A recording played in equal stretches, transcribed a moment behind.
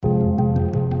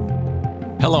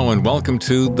Hello and welcome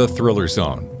to The Thriller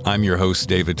Zone. I'm your host,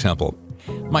 David Temple.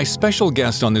 My special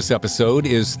guest on this episode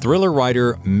is thriller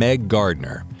writer Meg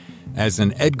Gardiner. As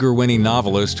an Edgar-winning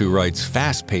novelist who writes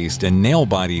fast-paced and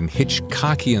nail-biting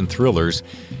Hitchcockian thrillers,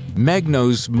 Meg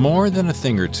knows more than a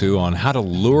thing or two on how to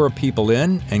lure people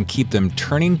in and keep them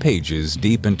turning pages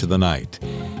deep into the night.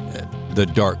 The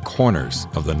dark corners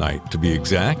of the night, to be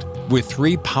exact. With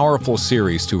 3 powerful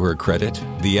series to her credit,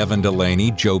 the Evan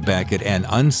Delaney, Joe Beckett, and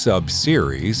Unsub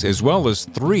series, as well as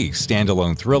 3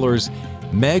 standalone thrillers,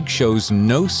 Meg shows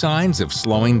no signs of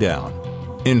slowing down.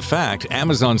 In fact,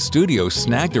 Amazon Studios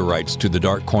snagged the rights to The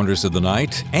Dark Corners of the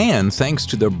Night, and thanks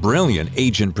to the brilliant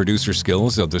agent-producer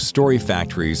skills of the Story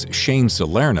Factory's Shane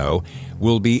Salerno,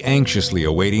 we'll be anxiously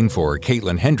awaiting for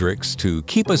Caitlin Hendricks to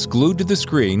keep us glued to the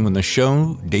screen when the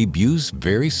show debuts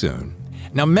very soon.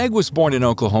 Now, Meg was born in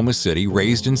Oklahoma City,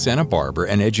 raised in Santa Barbara,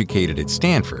 and educated at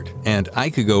Stanford. And I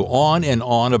could go on and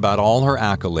on about all her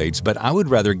accolades, but I would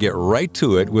rather get right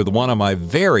to it with one of my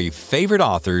very favorite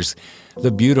authors,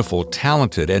 the beautiful,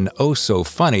 talented, and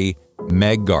oh-so-funny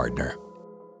Meg Gardiner.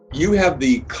 You have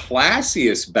the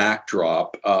classiest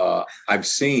backdrop I've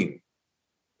seen.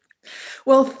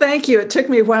 Well, thank you. It took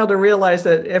me a while to realize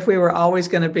that if we were always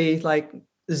going to be like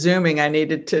Zooming, I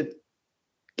needed to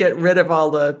get rid of all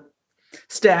the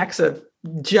stacks of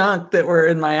junk that were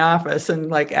in my office and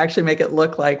like actually make it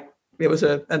look like it was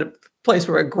a place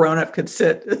where a grown-up could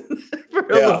sit for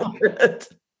a little bit.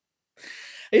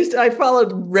 I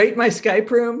followed Rate My Skype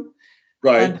Room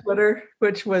on Twitter,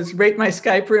 which was Rate My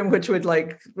Skype Room, which would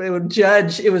it would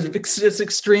judge. It was just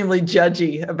extremely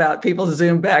judgy about people's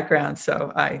Zoom backgrounds.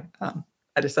 So I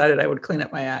decided I would clean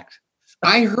up my act.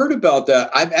 I heard about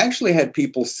that. I've actually had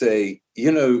people say,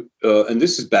 and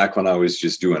this is back when I was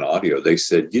just doing audio. They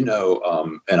said, and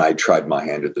I tried my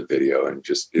hand at the video and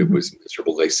it was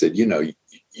miserable. They said,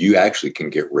 you actually can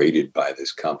get rated by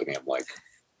this company. I'm like,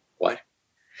 what?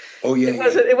 Oh yeah.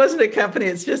 It wasn't a company.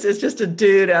 It's just a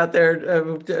dude out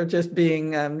there just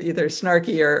being either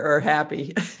snarky or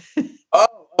happy. Oh!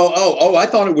 I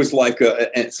thought it was like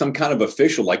some kind of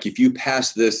official. Like if you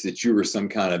passed this, that you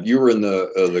were in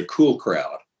the cool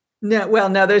crowd.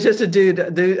 No. There's just a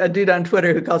dude on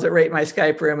Twitter who calls it Rate My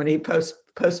Skype Room, and he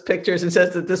posts pictures and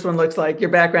says that this one looks like your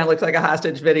background looks like a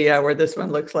hostage video, or this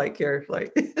one looks like you're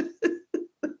like.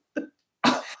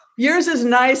 Yours is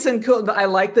nice and cool. I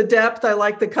like the depth. I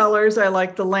like the colors. I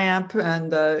like the lamp,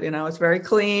 and it's very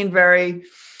clean.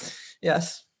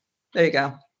 Yes. There you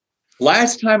go.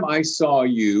 Last time I saw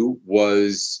you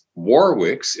was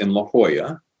Warwick's in La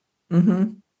Jolla. Mm-hmm.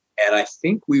 And I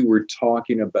think we were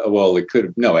talking about,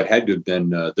 it had to have been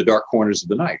The Dark Corners of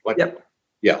the Night. Yep.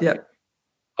 Yeah. Yep.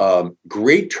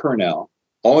 Great turnout.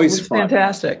 Always fun.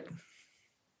 Fantastic.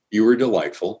 You were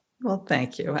delightful. Well,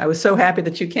 thank you. I was so happy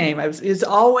that you came. It's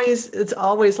always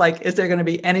like, is there going to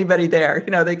be anybody there?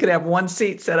 They could have one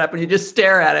seat set up and you just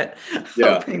stare at it.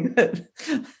 Yeah. Hoping that...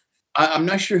 I'm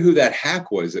not sure who that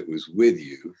hack was that was with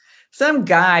you. Some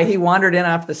guy, he wandered in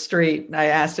off the street. And I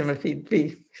asked him if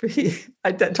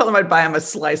I told him I'd buy him a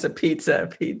slice of pizza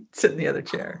if he'd sit in the other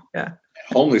chair. Yeah.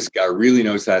 Homeless guy really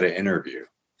knows how to interview.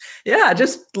 Yeah,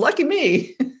 just lucky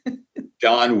me.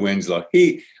 John Winslow.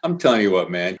 I'm telling you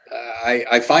what, man,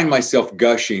 I find myself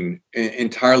gushing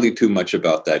entirely too much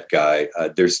about that guy.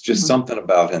 There's just something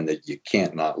about him that you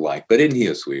can't not like. But isn't he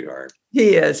a sweetheart?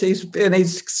 He is. He's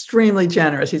extremely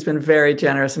generous. He's been very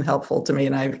generous and helpful to me,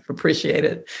 and I appreciate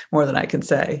it more than I can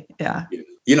say. Yeah.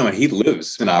 And he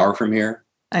lives an hour from here.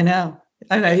 I know.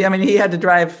 I mean, he had to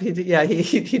drive.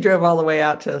 He drove all the way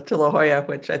out to La Jolla,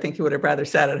 which I think he would have rather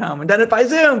sat at home and done it by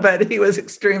Zoom. But he was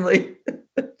extremely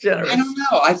generous. I don't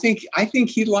know. I think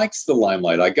he likes the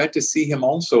limelight. I got to see him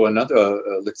also another.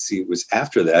 It was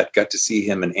after that. Got to see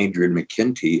him and Adrian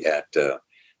McKinty at the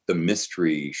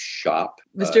Mystery Shop,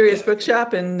 Mysterious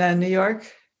Bookshop in New York.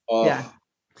 Oh, yeah.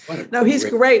 No, he's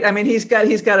great. I mean, he's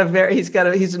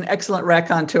an excellent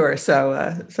raconteur.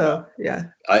 So yeah.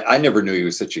 I never knew he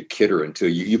was such a kidder until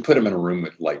you put him in a room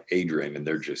with like Adrian, and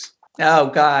they're just. Oh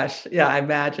gosh, yeah, I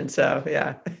imagine so.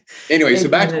 Yeah. Anyway, so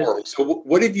back to Warwick. So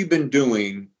what have you been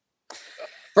doing?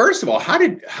 First of all, how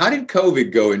did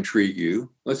COVID go and treat you?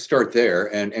 Let's start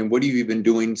there. And what have you been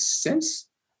doing since?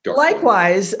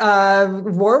 Likewise,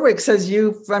 Warwick says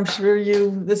I'm sure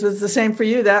this was the same for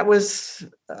you. That was,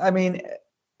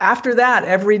 after that,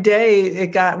 every day it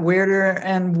got weirder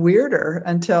and weirder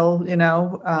until,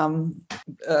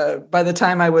 by the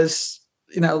time I was,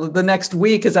 the next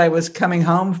week as I was coming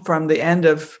home from the end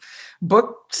of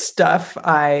book stuff,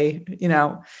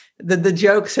 the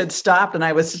jokes had stopped and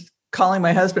I was calling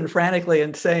my husband frantically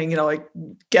and saying, like,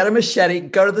 get a machete,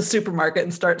 go to the supermarket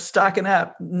and start stocking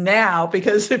up now,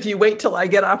 because if you wait till I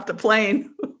get off the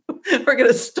plane, we're going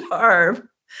to starve.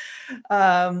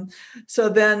 So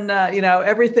then,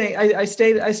 everything, I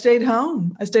stayed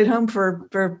home. I stayed home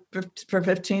for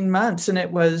 15 months, and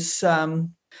it was,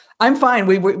 I'm fine.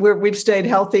 We've stayed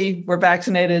healthy. We're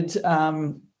vaccinated.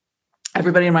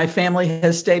 Everybody in my family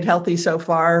has stayed healthy so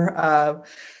far.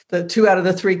 The 2 out of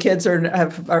the 3 kids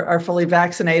are fully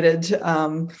vaccinated.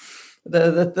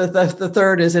 The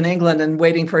third is in England and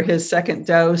waiting for his second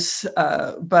dose.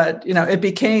 But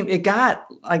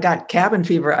I got cabin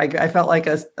fever. I felt like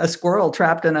a squirrel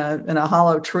trapped in a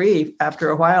hollow tree after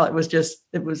a while. It was just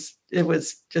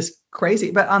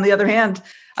crazy. But on the other hand,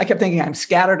 I kept thinking, I'm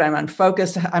scattered, I'm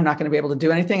unfocused, I'm not going to be able to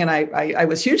do anything. And I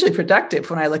was hugely productive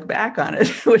when I look back on it,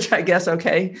 which I guess,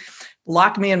 okay,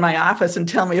 lock me in my office and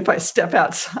tell me if I step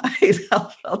outside,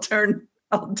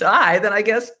 I'll die. Then I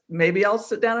guess maybe I'll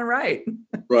sit down and write.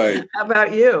 Right. How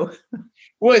about you?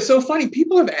 Well, it's so funny.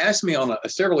 People have asked me on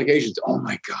several occasions, oh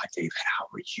my God, David, how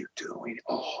are you doing?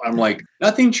 Oh, I'm like,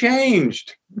 nothing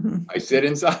changed. Mm-hmm. I sit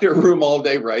inside a room all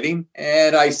day writing,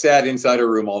 and I sat inside a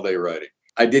room all day writing.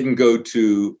 I didn't go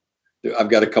to, I've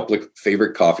got a couple of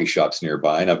favorite coffee shops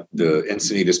nearby, and the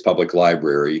Encinitas Public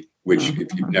Library, which if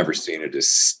you've never seen it, is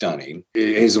stunning. It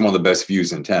is one of the best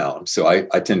views in town. So I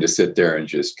tend to sit there and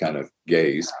just kind of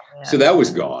gaze. Oh, yeah. So that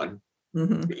was gone.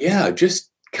 Mm-hmm. Yeah,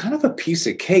 just kind of a piece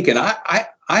of cake. And I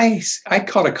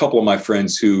caught a couple of my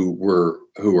friends who were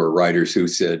writers who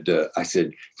said, I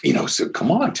said, so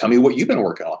come on, tell me what you've been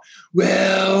working on.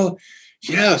 Well,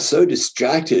 so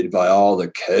distracted by all the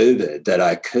COVID that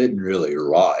I couldn't really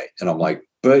write. And I'm like,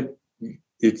 but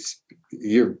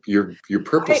you're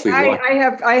purposely. I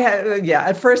have.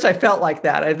 At first I felt like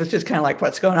that. I was just kind of like,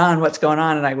 what's going on?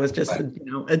 And I was just,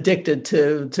 addicted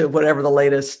to whatever the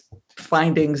latest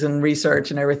findings and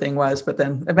research and everything was. But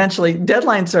then eventually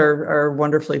deadlines are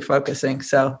wonderfully focusing.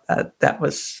 So that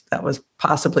was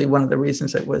possibly one of the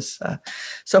reasons it was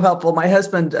so helpful. My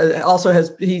husband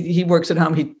also he works at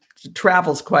home. He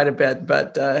travels quite a bit,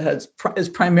 but is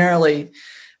primarily,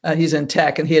 he's in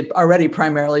tech, and he had already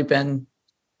primarily been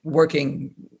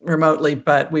working remotely,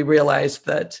 but we realized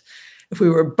that if we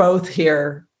were both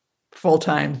here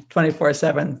full-time,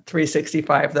 24/7,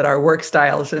 365, that our work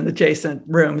styles in adjacent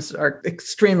rooms are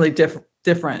extremely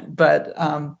different. But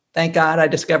thank God I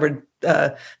discovered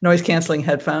noise-canceling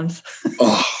headphones.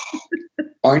 Oh,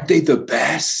 aren't they the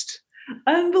best?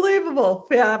 Unbelievable.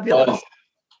 Fabulous. Oh.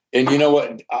 And you know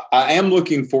what? I am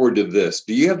looking forward to this.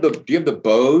 Do you have the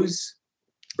Bose,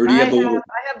 or do you have the?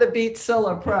 I have the Beats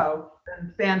Solo Pro.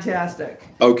 Fantastic.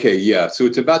 Okay, yeah. So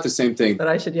it's about the same thing. But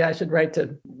I should write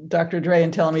to Dr. Dre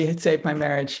and tell him he saved my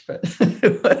marriage. But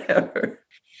whatever.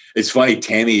 It's funny.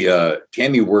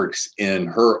 Tammy works in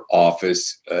her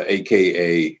office,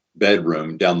 aka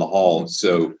bedroom, down the hall.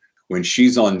 So when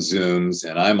she's on Zooms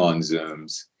and I'm on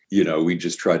Zooms, we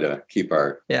just try to keep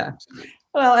our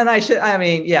Well, and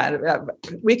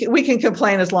we can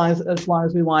complain as long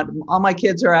as we want. All my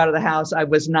kids are out of the house. I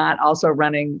was not also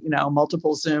running,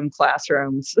 multiple Zoom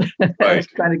classrooms, right.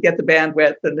 Trying to get the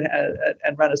bandwidth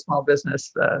and run a small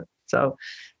business. So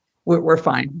we're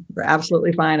fine. We're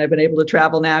absolutely fine. I've been able to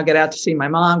travel now, get out to see my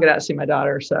mom, get out to see my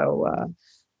daughter. So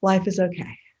life is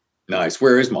okay. Nice.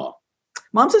 Where is mom?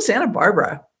 Mom's in Santa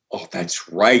Barbara. Oh, that's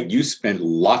right. You spent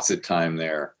lots of time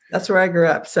there. That's where I grew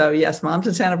up. So yes, mom's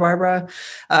in Santa Barbara.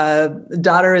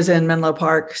 Daughter is in Menlo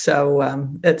Park. So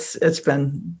it's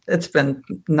been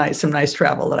nice, some nice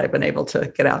travel that I've been able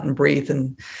to get out and breathe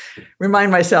and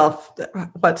remind myself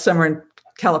what summer in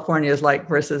California is like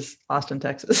versus Austin,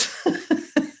 Texas.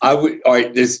 All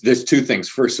right. There's 2 things.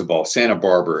 First of all, Santa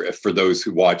Barbara, for those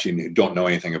who watching who don't know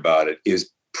anything about it, is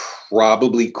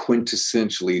probably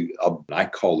quintessentially, I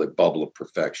call it bubble of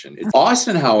perfection.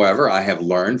 Austin, however, I have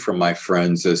learned from my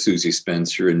friends Susie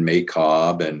Spencer and May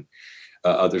Cobb and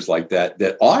others like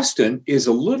that Austin is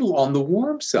a little on the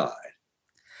warm side.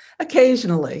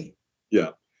 Occasionally.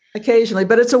 Yeah. Occasionally,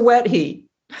 but it's a wet heat.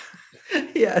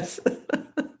 Yes.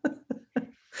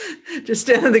 Just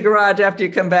stand in the garage after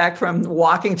you come back from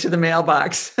walking to the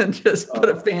mailbox and just put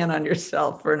a fan on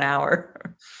yourself for an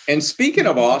hour. And speaking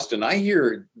of Austin, I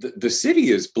hear the city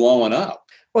is blowing up.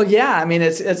 Well, yeah, I mean,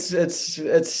 it's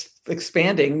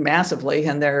expanding massively,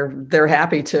 and they're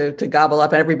happy to gobble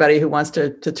up everybody who wants to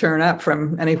turn up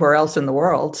from anywhere else in the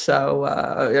world. So,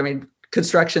 I mean,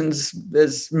 constructions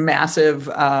is massive.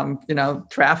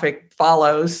 Traffic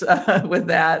follows with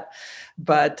that.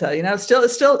 But it's still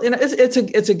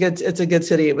it's a good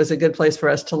city. It was a good place for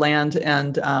us to land,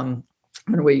 and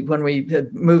when we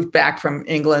had moved back from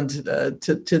England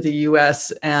to the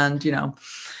U.S. and,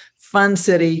 fun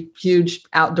city, huge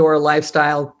outdoor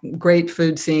lifestyle, great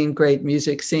food scene, great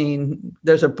music scene.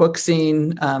 There's a book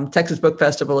scene. Texas Book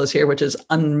Festival is here, which is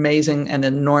amazing and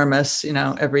enormous.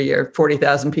 Every year,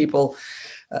 40,000 people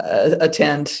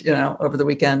attend, over the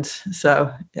weekend.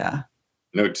 So, yeah.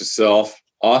 Note to self,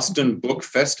 Austin Book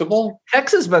Festival?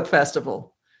 Texas Book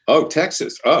Festival. Oh,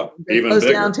 Texas. Oh, even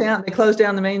bigger. Downtown. They closed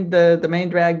down the main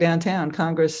drag downtown,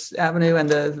 Congress Avenue, and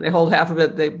they hold half of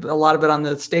it. A lot of it on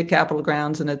the state capitol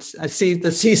grounds. And I see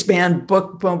the C-SPAN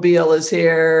bookmobile is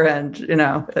here, and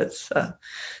it's a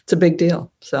big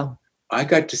deal. So I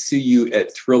got to see you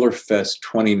at Thriller Fest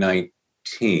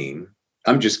 2019.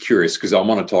 I'm just curious because I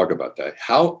want to talk about that.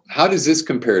 How does this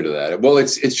compare to that? Well,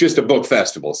 it's just a book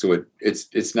festival, so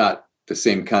it's not the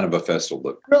same kind of a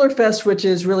festival. Thriller Fest, which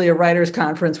is really a writers'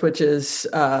 conference, which is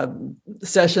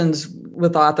sessions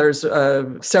with authors,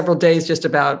 several days just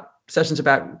about sessions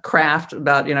about craft,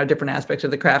 about different aspects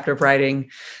of the craft of writing,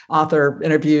 author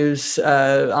interviews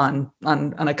on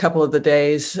a couple of the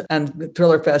days. And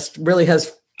Thriller Fest really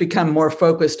has become more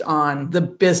focused on the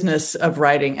business of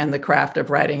writing and the craft of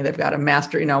writing. They've got a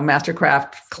master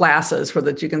craft classes for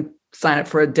that you can sign up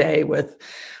for a day with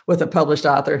a published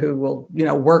author who will,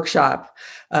 workshop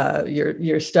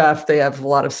your stuff. They have a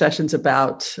lot of sessions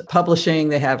about publishing.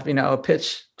 They have,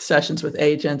 pitch sessions with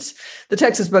agents. The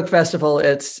Texas Book Festival,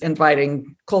 it's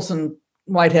inviting Colson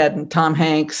Whitehead and Tom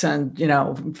Hanks and,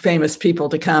 famous people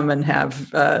to come and have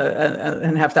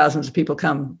thousands of people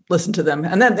come listen to them.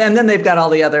 And then they've got all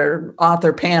the other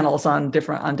author panels on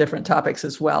different topics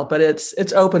as well. But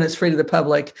it's open, it's free to the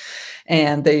public.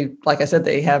 And they, like I said,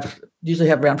 they usually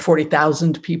have around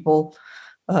 40,000 people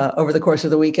over the course of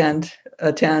the weekend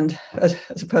attend, as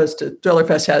opposed to Thriller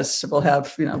Fest will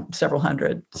have several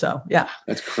hundred. So yeah,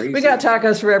 that's crazy. We got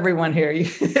tacos for everyone here.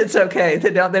 It's okay.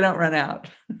 They don't run out.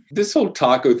 This whole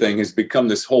taco thing has become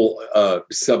this whole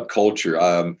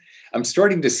subculture. I'm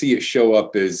starting to see it show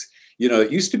up as,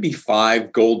 it used to be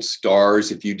 5 gold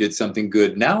stars if you did something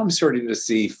good. Now I'm starting to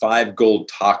see 5 gold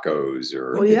tacos.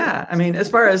 Well, yeah. I mean, as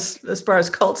far as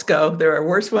cults go, there are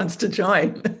worse ones to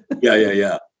join.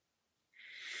 Yeah.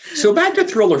 So back to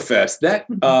Thriller Fest, that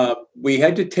we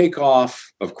had to take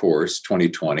off, of course,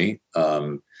 2020.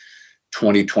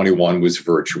 2021 was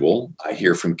virtual. I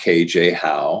hear from KJ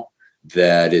Howe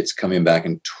that it's coming back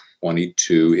in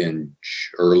 22 in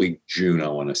early June, I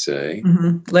want to say.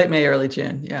 Mm-hmm. Late May, early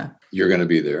June, yeah. You're going to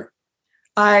be there?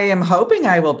 I am hoping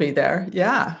I will be there,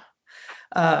 yeah.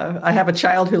 I have a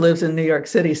child who lives in New York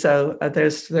City, so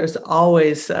there's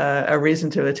always a reason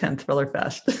to attend Thriller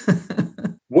Fest.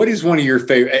 What is one of your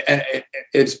favorite? And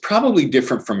it's probably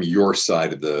different from your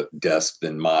side of the desk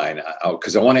than mine,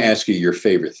 because I want to ask you your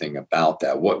favorite thing about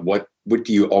that. What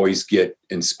do you always get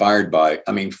inspired by?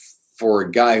 I mean, for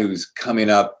a guy who's coming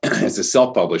up as a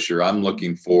self-publisher, I'm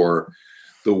looking for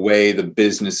the way the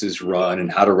business is run and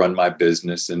how to run my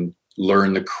business and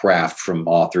learn the craft from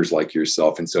authors like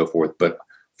yourself and so forth. But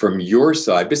from your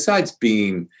side, besides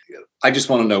I just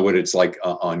want to know what it's like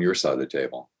on your side of the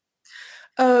table.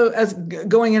 Oh, as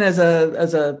going in as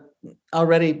a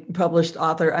already published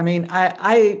author. I mean,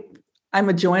 I'm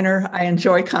a joiner. I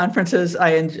enjoy conferences.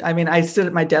 I sit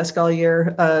at my desk all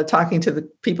year talking to the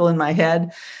people in my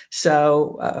head.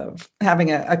 So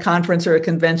having a conference or a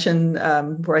convention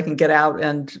where I can get out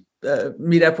and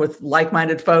meet up with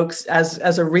like-minded folks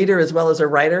as a reader as well as a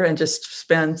writer and just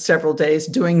spend several days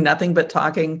doing nothing but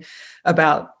talking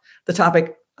about the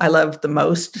topic I love the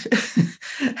most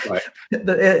right.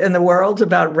 in the world,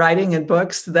 about writing and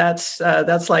books. That's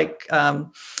just like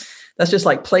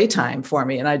playtime for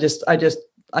me. And I just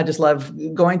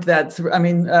love going to that. I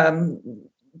mean,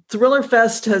 Thriller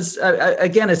Fest has,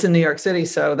 again, it's in New York City.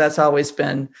 So that's always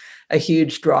been a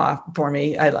huge draw for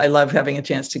me. I love having a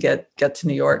chance to get to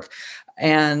New York.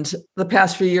 And the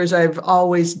past few years, I've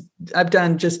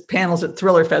done just panels at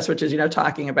Thriller Fest, which is,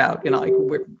 talking about, like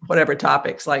whatever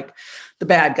topics, like the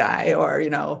bad guy or,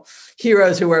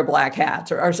 heroes who wear black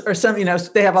hats or some,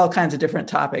 they have all kinds of different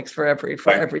topics for every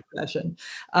session.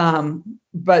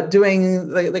 But doing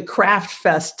the Craft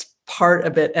Fest part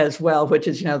of it as well, which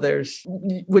is,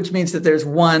 which means that there's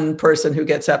one person who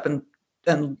gets up and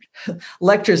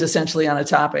lectures essentially on a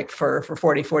topic for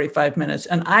 40, 45 minutes.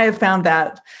 And I have found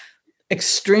that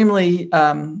extremely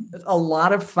a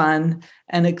lot of fun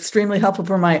and extremely helpful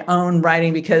for my own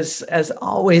writing, because as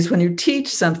always, when you teach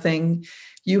something,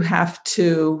 you have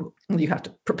to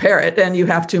prepare it and you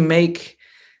have to make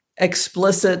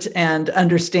explicit and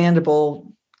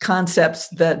understandable concepts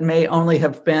that may only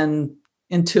have been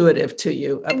intuitive to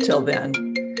you up till then.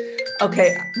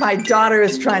 Okay, my daughter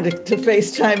is trying to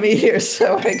FaceTime me here,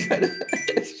 so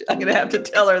I'm gonna have to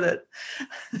tell her that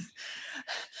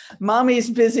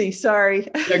Mommy's busy. Sorry.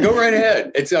 Yeah, go right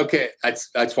ahead. It's okay.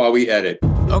 That's why we edit.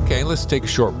 Okay, let's take a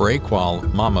short break while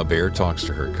Mama Bear talks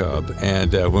to her cub.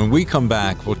 And when we come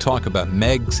back, we'll talk about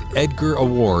Meg's Edgar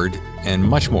Award and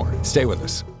much more. Stay with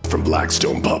us. From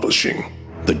Blackstone Publishing,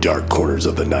 The Dark Corners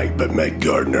of the Night by Meg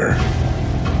Gardiner.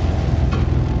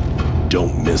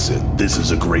 Don't miss it. This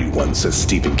is a great one, says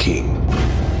Stephen King.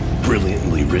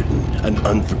 Brilliantly written, an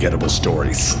unforgettable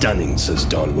story. Stunning, says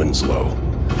Don Winslow.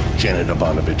 Janet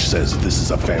Ivanovich says this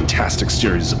is a fantastic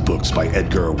series of books by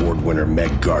Edgar Award winner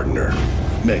Meg Gardiner.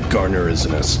 Meg Gardiner is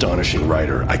an astonishing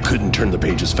writer. I couldn't turn the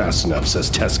pages fast enough, says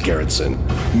Tess Gerritsen.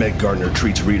 Meg Gardiner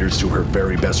treats readers to her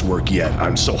very best work yet.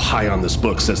 I'm so high on this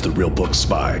book, says The Real Book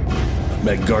Spy.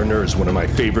 Meg Gardiner is one of my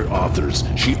favorite authors.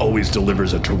 She always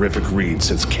delivers a terrific read,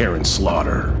 says Karen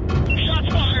Slaughter.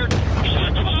 Shots fired!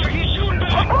 Shots fired! He's shooting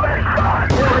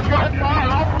back! Shots fired!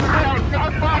 Off the field!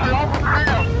 Shots fired! Off the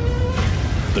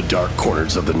field! The Dark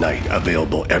Corners of the Night,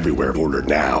 available everywhere. Order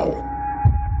now.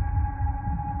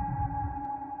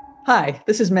 Hi,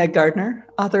 this is Meg Gardiner,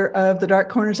 author of The Dark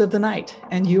Corners of the Night,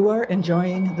 and you are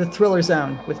enjoying The Thriller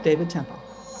Zone with David Temple.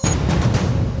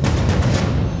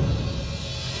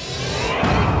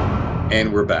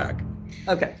 And we're back.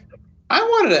 Okay. I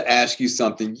wanted to ask you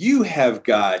something. You have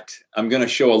got, I'm going to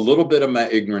show a little bit of my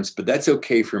ignorance, but that's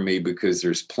okay for me because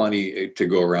there's plenty to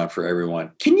go around for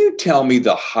everyone. Can you tell me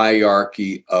the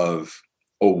hierarchy of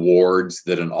awards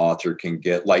that an author can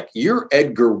get? Like, you're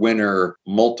Edgar winner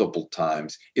multiple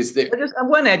times. Is there Just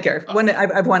one Edgar?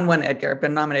 I've won one Edgar.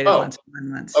 Been nominated once.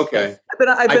 Won once. Okay.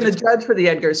 I've been a judge for the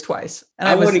Edgars twice. And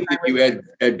I want to give you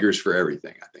Edgars for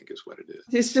everything, I think is what it is.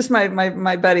 He's just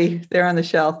my buddy there on the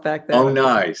shelf back there. Oh,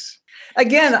 nice.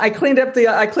 Again, I cleaned up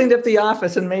the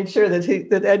office and made sure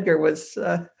that Edgar was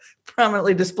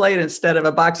prominently displayed instead of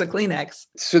a box of Kleenex.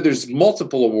 So there's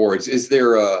multiple awards. Is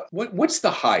there what's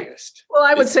the highest? Well,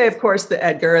 I would say, of course, the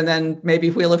Edgar, and then maybe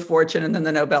Wheel of Fortune, and then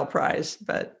the Nobel Prize.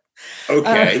 But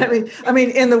okay, I mean,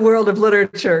 in the world of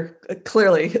literature,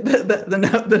 clearly,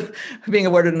 the being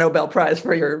awarded a Nobel Prize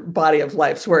for your body of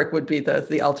life's work would be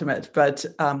the ultimate. But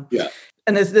yeah.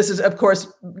 And this is, of course,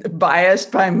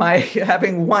 biased by my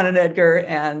having won an Edgar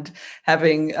and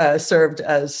having served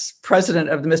as president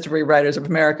of the Mystery Writers of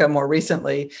America more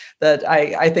recently, that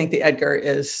I think the Edgar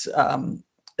is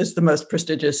the most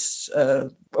prestigious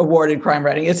award in crime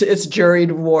writing. It's a juried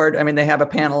award. I mean, they have a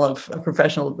panel of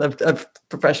professional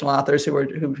authors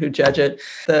who judge it.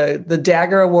 The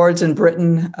Dagger Awards in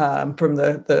Britain from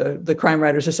the Crime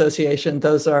Writers Association,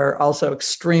 those are also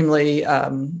extremely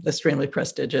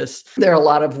prestigious. There are a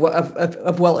lot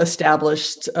of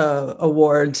well-established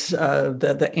awards,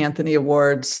 the Anthony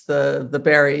Awards, the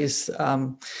Barrys,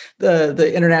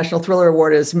 the International Thriller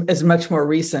Award is much more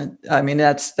recent. I mean,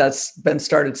 that's been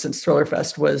started since Thriller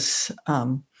Fest was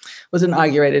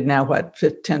inaugurated now,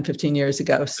 10, 15 years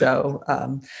ago. So,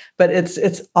 but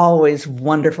it's always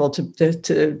wonderful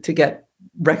to get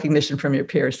recognition from your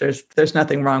peers. There's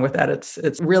nothing wrong with that.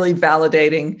 It's really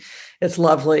validating. It's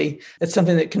lovely. It's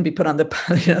something that can be put on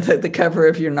the cover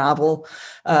of your novel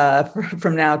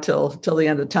from now till the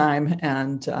end of time.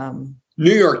 And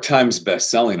New York Times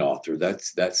best-selling author.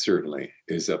 That certainly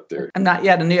is up there. I'm not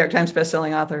yet a New York Times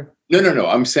best-selling author. No.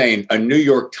 I'm saying a New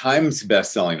York Times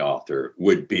best-selling author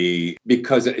would be,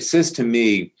 because it says to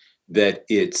me that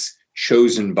it's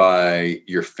chosen by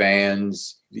your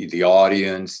fans, the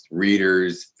audience,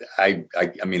 readers. I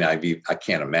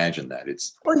can't imagine that.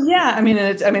 It's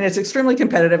extremely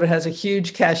competitive. It has a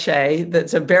huge cachet.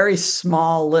 That's a very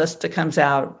small list that comes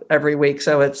out every week.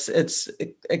 So it's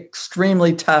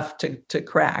extremely tough to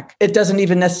crack. It doesn't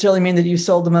even necessarily mean that you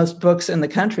sold the most books in the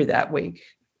country that week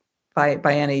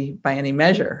by any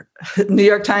measure. New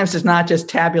York Times does not just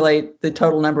tabulate the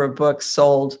total number of books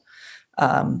sold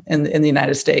in the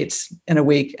United States in a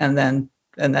week and then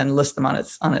list them on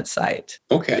its site.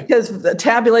 Okay. Because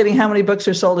tabulating how many books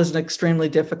are sold is an extremely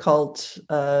difficult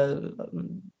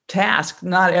task.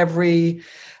 Not every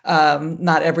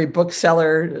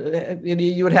bookseller.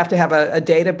 You would have to have a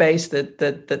database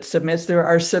that submits.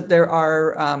 There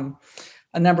are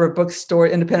a number of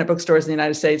independent bookstores in the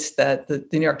United States that the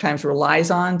New York Times relies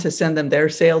on to send them their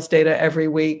sales data every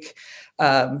week.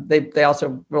 They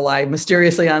also rely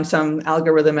mysteriously on some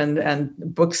algorithm and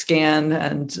BookScan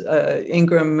and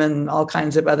Ingram and all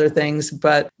kinds of other things.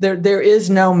 But there is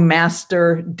no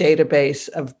master database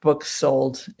of books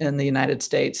sold in the United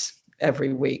States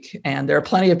every week. And there are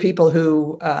plenty of people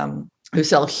who who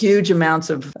sell huge amounts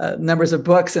of numbers of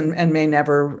books and may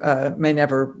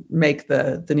never make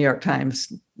the New York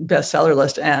Times bestseller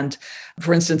list. And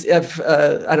for instance, if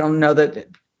I don't know that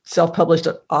self-published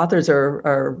authors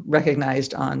are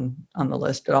recognized on the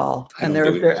list at all, and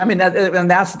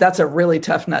that's a really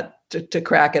tough nut to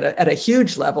crack at a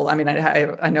huge level. I mean,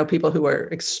 I know people who are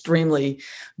extremely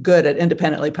good at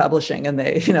independently publishing, and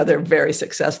they're very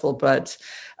successful, but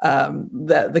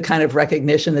the kind of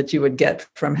recognition that you would get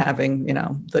from having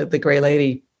the Gray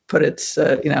Lady put its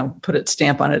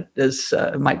stamp on it is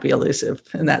might be elusive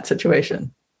in that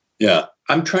situation. Yeah,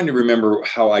 I'm trying to remember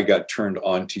how I got turned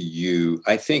on to you.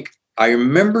 I think I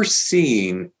remember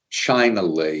seeing China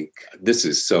Lake. This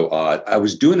is so odd. I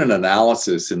was doing an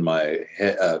analysis in my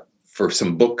head for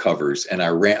some book covers, and I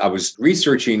was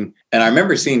researching, and I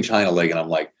remember seeing China Lake, and I'm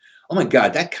like, oh my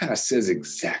God, that kind of says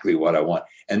exactly what I want.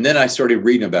 And then I started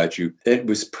reading about you. It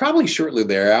was probably shortly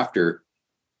thereafter,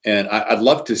 and I'd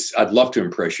love to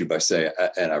impress you by saying,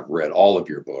 and I've read all of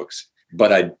your books,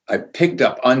 but I picked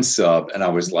up Unsub, and I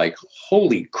was like,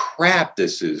 holy crap,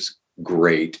 this is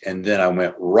great. And then I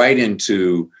went right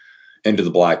into the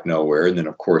Black Nowhere, and then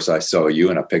of course I saw you,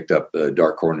 and I picked up the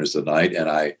Dark Corners of the Night,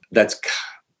 and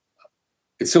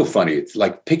it's so funny. It's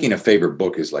like picking a favorite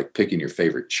book is like picking your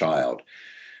favorite child,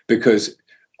 because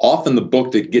often the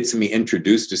book that gets me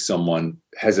introduced to someone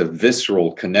has a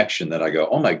visceral connection that I go,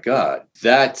 oh my God,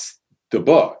 that's the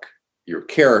book, your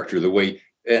character, the way.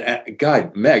 And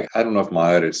God, Meg, I don't know if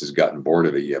my audience has gotten bored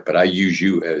of it yet, but I use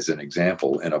you as an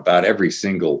example in about every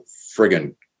single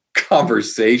friggin'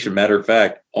 conversation. Matter of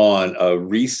fact, on a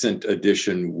recent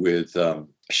edition with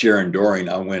Sharon Doring,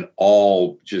 I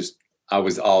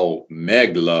was all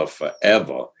Meg love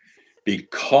forever,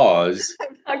 because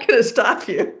I'm not going to stop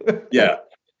you. Yeah.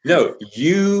 No,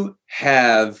 you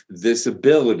have this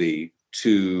ability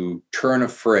to turn a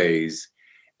phrase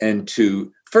and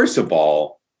to, first of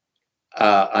all,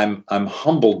 I'm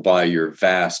humbled by your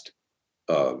vast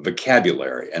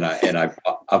vocabulary, and I've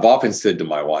often said to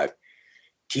my wife,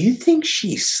 "Do you think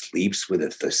she sleeps with a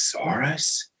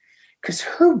thesaurus? Because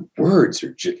her words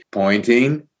are just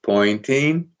pointing."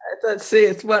 Let's see.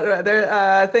 It's what there.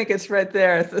 I think it's right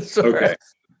there. Thesaurus. Okay,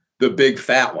 the big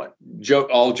fat one.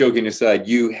 All joking aside,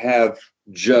 you have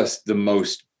just the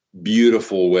most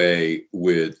beautiful way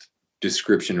with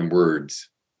description and words.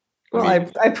 Well,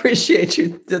 I appreciate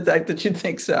you that you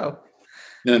think so.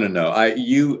 No.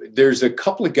 There's a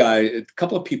couple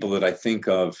of people that I think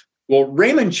of. Well,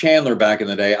 Raymond Chandler back in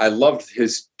the day, I loved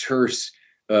his terse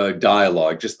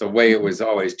dialogue, just the way it was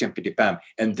always jimpity pam.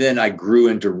 And then I grew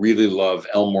into really love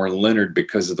Elmore Leonard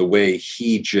because of the way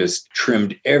he just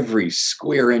trimmed every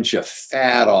square inch of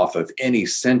fat off of any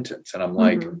sentence. And I'm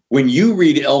like, when you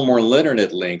read Elmore Leonard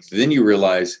at length, then you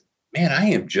realize, man, I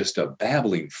am just a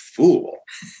babbling fool.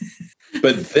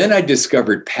 But then I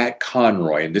discovered Pat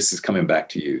Conroy, and this is coming back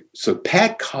to you. So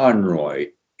Pat Conroy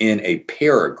in a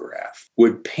paragraph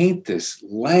would paint this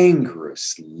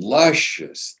languorous,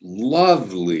 luscious,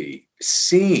 lovely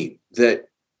scene that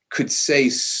could say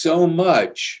so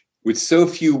much with so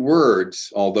few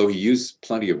words, although he used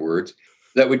plenty of words,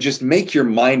 that would just make your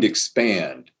mind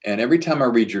expand. And every time I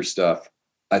read your stuff,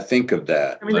 I think of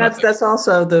that. I mean, that's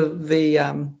also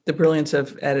the brilliance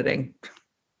of editing.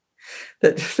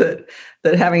 That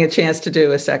having a chance to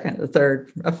do a second, a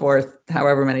third, a fourth,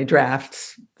 however many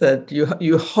drafts, that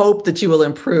you hope that you will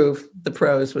improve the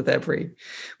prose with every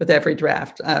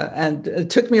draft. And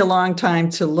it took me a long time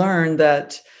to learn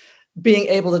that being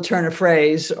able to turn a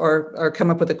phrase or come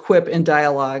up with a quip in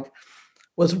dialogue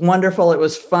was wonderful. It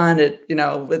was fun. It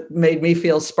made me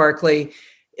feel sparkly.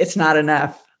 It's not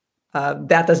enough.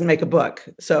 That doesn't make a book.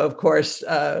 So of course,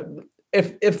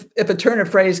 if a turn of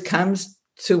phrase comes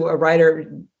to a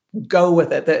writer, go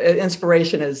with it. The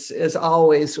inspiration is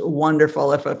always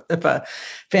wonderful. If a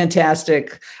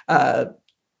fantastic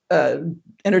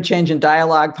interchange in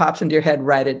dialogue pops into your head,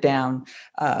 write it down.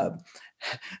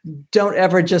 Don't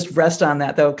ever just rest on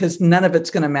that, though, because none of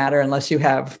it's going to matter unless you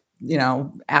have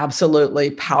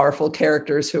absolutely powerful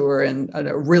characters who are in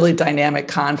a really dynamic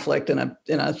conflict in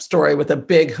a story with a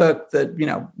big hook that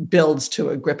builds to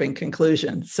a gripping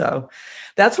conclusion. So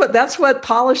that's what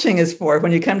polishing is for.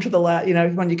 When you come to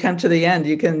when you come to the end,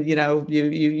 you can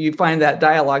you find that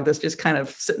dialogue that's just kind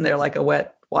of sitting there like a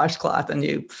wet washcloth, and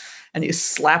you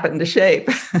slap it into shape.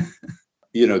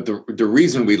 The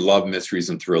reason we love mysteries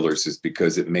and thrillers is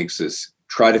because it makes us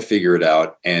try to figure it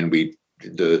out, and we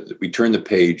turn the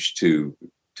page to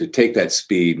take that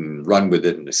speed and run with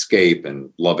it and escape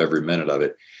and love every minute of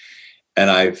it. And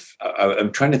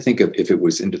I'm trying to think of if it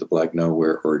was Into the Black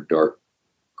Nowhere or Dark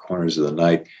Corners of the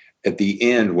Night. At the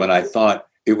end, when I thought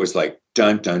it was like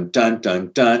dun, dun, dun,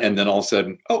 dun, dun. And then all of a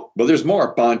sudden, oh, well, there's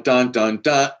more. Dun, dun, dun,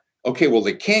 dun. Okay, well,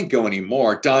 they can't go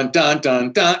anymore. Dun, dun,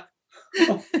 dun, dun.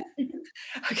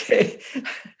 Okay.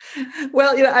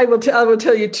 Well, I will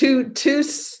tell you two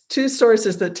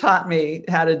sources that taught me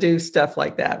how to do stuff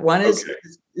like that. One is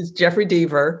Jeffrey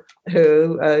Deaver,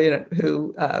 who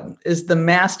is the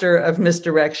master of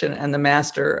misdirection and the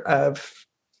master of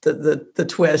the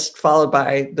twist followed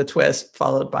by the twist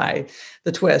followed by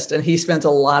the twist. And he spends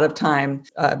a lot of time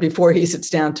before he sits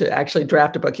down to actually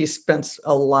draft a book. He spends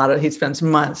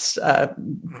months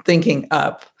thinking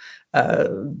up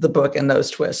the book and those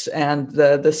twists. And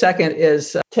the second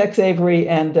is Tex Avery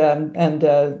and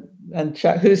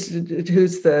Chuck, who's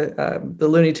the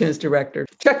Looney Tunes director,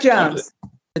 Chuck Jones.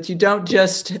 That you don't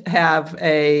just have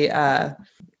a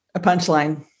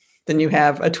punchline, then you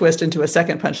have a twist into a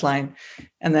second punchline,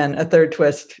 and then a third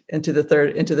twist into the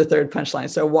third punchline.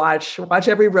 So watch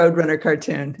every Roadrunner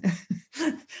cartoon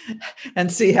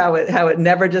and see how it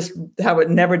never just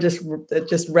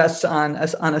rests on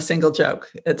a single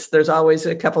joke. There's always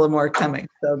a couple of more coming.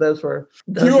 So those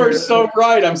you are so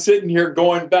right. I'm sitting here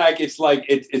going back. It's like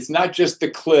it's not just the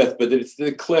cliff, but it's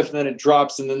the cliff, and then it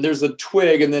drops, and then there's a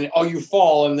twig, and then you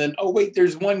fall, and then wait,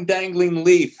 there's one dangling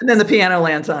leaf, and then the piano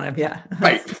lands on him. Yeah,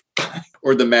 right.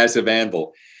 Or the massive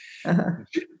anvil. Uh-huh.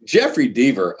 Jeffrey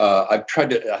Deaver, I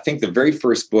think the very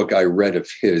first book I read of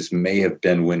his may have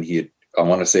been when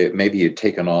maybe he had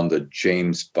taken on the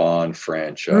James Bond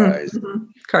franchise. Mm-hmm.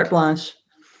 Carte Blanche.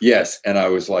 Yes. And I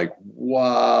was like,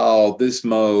 wow, this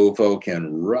mofo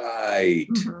can write.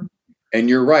 Mm-hmm. And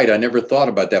you're right. I never thought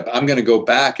about that, but I'm going to go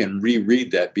back and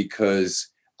reread that because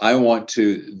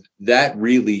that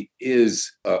really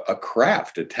is a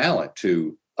craft, a talent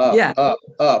to up.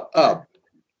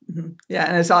 Mm-hmm. Yeah,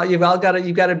 and it's all you've got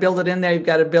to build it in there. You've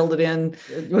got to build it in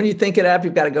when you think it up.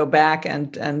 You've got to go back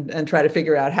and try to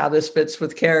figure out how this fits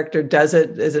with character.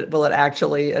 Will it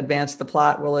actually advance the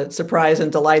plot? Will it surprise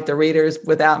and delight the readers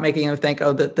without making them think,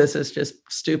 that this is just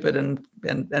stupid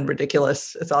and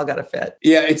ridiculous? It's all got to fit.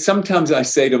 Yeah, it's sometimes I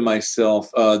say to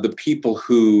myself, the people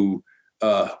who.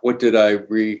 What did I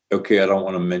read? Okay, I don't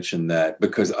want to mention that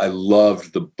because I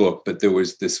loved the book, but there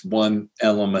was this one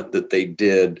element that they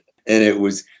did. And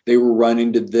they were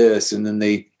running to this, and then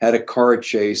they had a car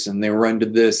chase, and they were running to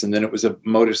this, and then it was a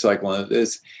motorcycle and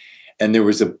this. And there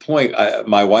was a point,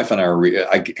 my wife and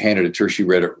I handed it to her, she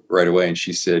read it right away, and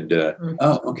she said,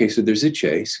 oh, okay, so there's a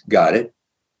chase. Got it.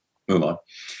 Move on.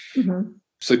 Mm-hmm.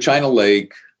 So China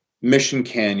Lake, Mission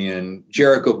Canyon,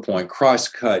 Jericho Point,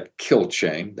 Crosscut, Kill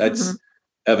Chain. That's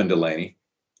Evan Delaney.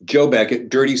 Joe Beckett,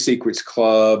 Dirty Secrets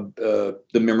Club, The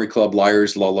Memory Club,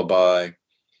 Liar's Lullaby,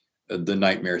 The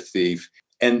Nightmare Thief.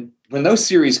 And when those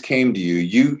series came to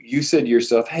you, you said to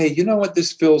yourself, hey, you know what?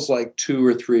 This feels like 2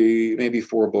 or 3, maybe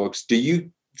 4 books. Do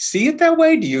you see it that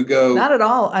way? Do you go? Not at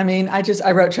all. I mean, I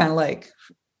wrote China Lake.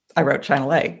 I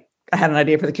had an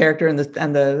idea for the character and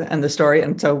the story.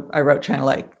 And so I wrote China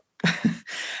Lake.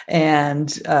 And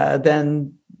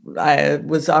then I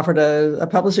was offered a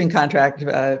publishing contract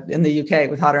in the UK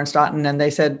with Hodder and Stoughton. And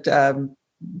they said,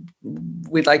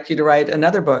 we'd like you to write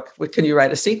another book. Can you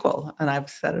write a sequel? And I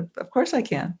said, of course I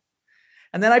can.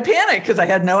 And then I panicked because I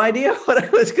had no idea what I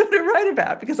was going to write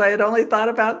about because I had only thought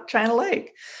about China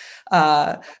Lake.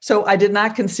 So I did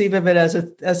not conceive of it as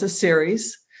a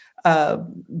series,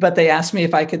 but they asked me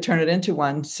if I could turn it into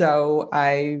one. So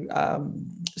I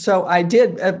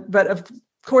did. But of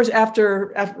course,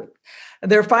 after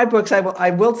there are 5 books.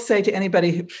 I will say to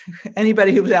anybody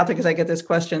who was out there, because I get this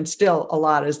question still a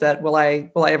lot, is that will I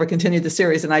ever continue the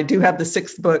series? And I do have the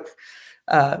 6th book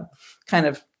kind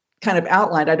of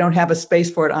outlined. I don't have a space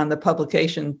for it on the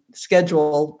publication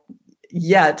schedule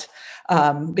yet,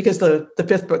 because the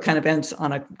 5th book kind of ends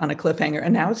on a cliffhanger.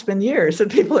 And now it's been years, and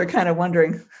people are kind of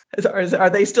wondering, are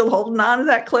they still holding on to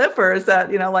that cliff, or is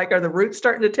that, are the roots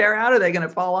starting to tear out? Are they going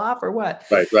to fall off, or what?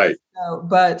 Right.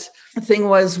 But the thing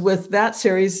was with that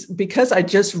series, because I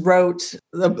just wrote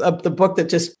the book that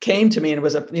just came to me and it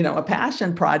was a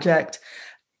passion project.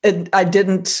 And I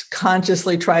didn't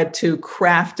consciously try to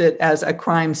craft it as a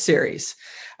crime series.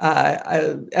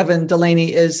 Evan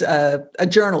Delaney is a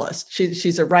journalist.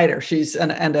 She's a writer. She's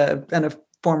and a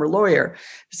former lawyer.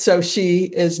 So she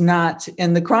is not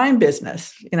in the crime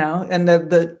business, and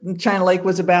the China Lake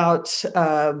was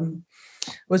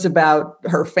about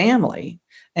her family.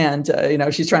 And,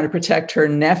 she's trying to protect her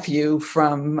nephew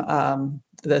from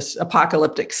this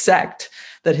apocalyptic sect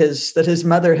that his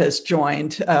mother has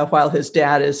joined while his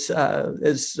dad is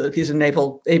he's a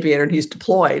naval aviator and he's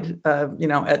deployed,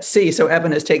 at sea. So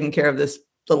Evan is taking care of this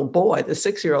little boy, the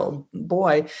 6-year-old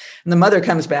boy, and the mother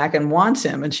comes back and wants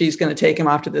him, and she's going to take him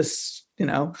off to this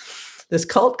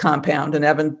cult compound, and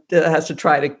Evan has to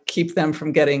try to keep them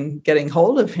from getting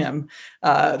hold of him.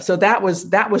 So that was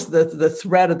the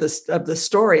thread of the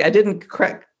story. I didn't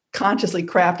consciously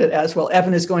craft it as, well,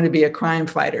 Evan is going to be a crime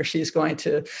fighter. She's going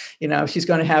to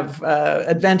have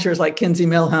adventures like Kinsey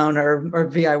Milhone or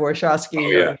V.I.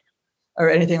 Warshawski or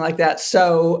anything like that.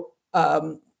 So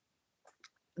to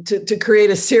create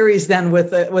a series then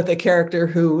with a character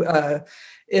who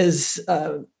is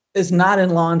not in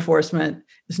law enforcement,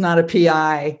 is not a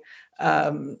PI,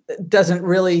 doesn't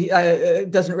really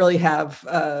have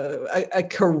a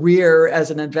career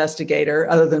as an investigator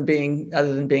other than being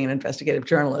an investigative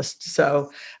journalist.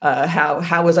 So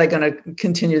how was I going to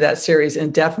continue that series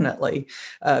indefinitely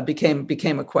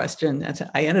became a question. And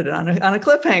I ended it on a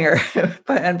cliffhanger.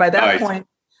 And by that point,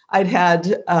 I'd had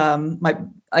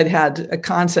a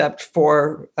concept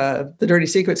for the Dirty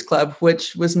Secrets Club,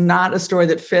 which was not a story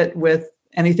that fit with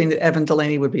anything that Evan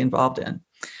Delaney would be involved in.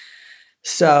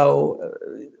 So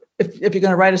if you're going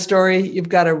to write a story, you've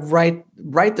got to write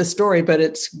the story, but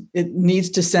it needs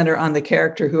to center on the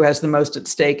character who has the most at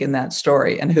stake in that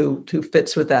story and who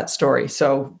fits with that story.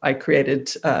 So I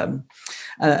created an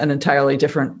entirely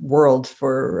different world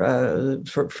for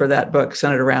that book,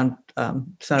 centered around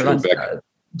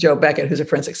Joe Beckett, who's a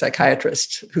forensic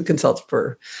psychiatrist who consults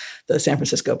for the San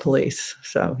Francisco police.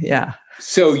 So, yeah.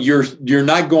 So you're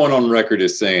not going on record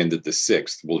as saying that the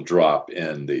 6th will drop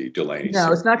in the Delaney.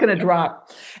 No, it's not going to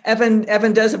drop.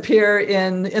 Evan does appear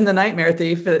in The Nightmare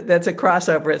Thief. That's a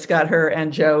crossover. It's got her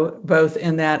and Joe both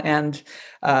in that. And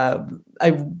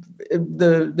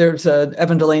there's a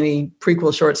Evan Delaney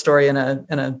prequel short story in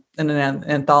an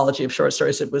anthology of short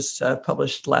stories that was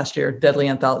published last year, Deadly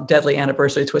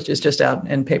Anniversaries, which is just out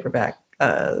in paperback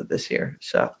this year.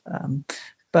 So,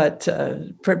 but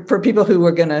for people who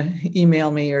were going to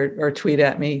email me or tweet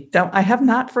at me, I have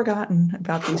not forgotten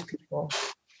about these people.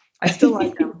 I still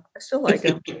like them.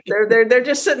 They're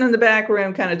just sitting in the back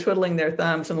room, kind of twiddling their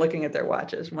thumbs and looking at their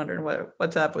watches, wondering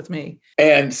what's up with me.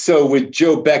 And so with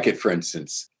Joe Beckett, for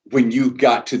instance, when you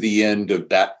got to the end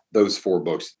of those 4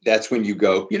 books, that's when you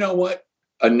go, you know what,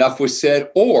 enough was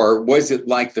said? Or was it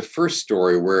like the first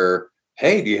story where,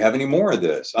 hey, do you have any more of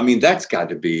this? I mean, that's got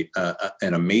to be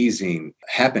an amazing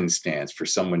happenstance for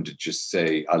someone to just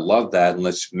say, I love that, and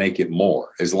let's make it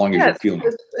more, as long as you're feeling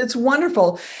it. It's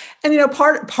wonderful. And,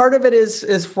 part of it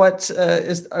is what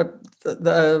is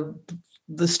the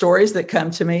stories that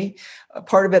come to me.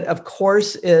 Part of it, of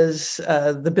course, is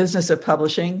the business of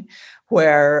publishing,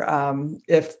 where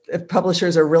if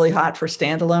publishers are really hot for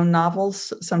standalone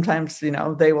novels, sometimes,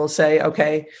 they will say,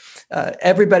 okay,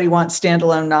 everybody wants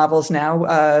standalone novels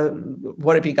now.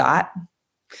 What have you got? Do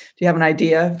you have an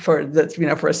idea for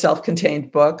a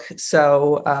self-contained book?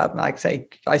 So like I say,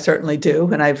 I certainly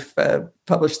do. And I've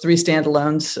published 3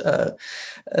 standalones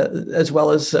as well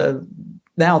as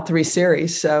now 3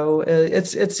 series. So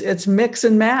it's mix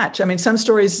and match. I mean, some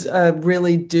stories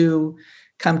really do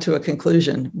come to a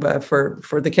conclusion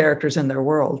for the characters in their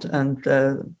world, and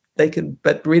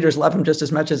but readers love them just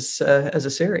as much as a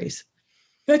series.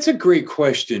 That's a great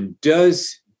question.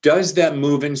 Does that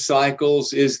move in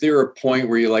cycles? Is there a point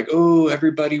where you're like, oh,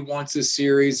 everybody wants a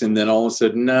series, and then all of a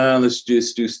sudden, no, let's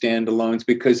just do standalones?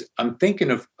 Because I'm thinking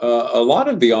of a lot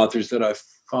of the authors that I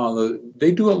follow,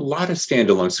 they do a lot of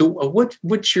standalones. So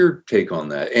what's your take on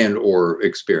that and or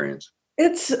experience?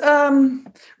 It's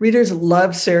readers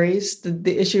love series.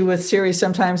 The issue with series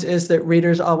sometimes is that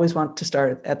readers always want to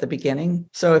start at the beginning.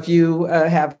 So if you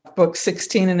have book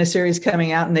 16 in a series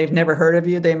coming out and they've never heard of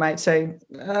you, they might say,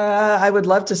 I would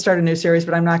love to start a new series,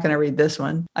 but I'm not going to read this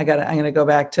one. I'm going to go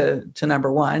back to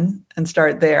number 1 and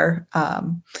start there.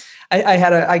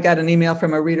 I got an email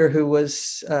from a reader who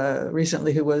was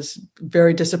recently who was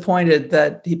very disappointed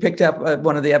that he picked up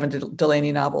one of the Evan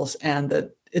Delaney novels and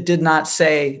that it did not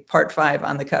say part 5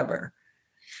 on the cover.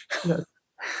 So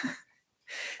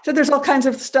there's all kinds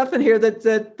of stuff in here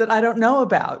that I don't know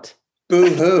about.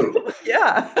 Boo-hoo.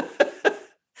 Yeah.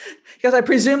 Because I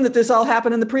presume that this all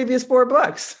happened in the previous 4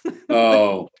 books.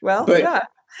 Oh. Well, yeah.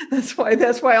 That's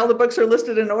why all the books are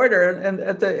listed in order and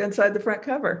at the inside the front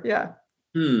cover. Yeah.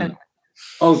 And,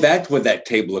 that's what that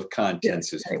table of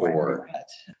contents is for.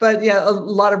 But yeah, a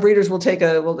lot of readers will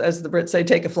as the Brits say,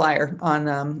 take a flyer on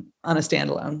a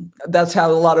standalone. That's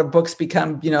how a lot of books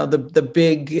become,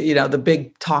 the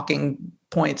big talking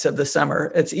points of the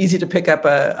summer. It's easy to pick up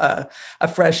a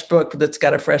fresh book that's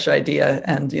got a fresh idea,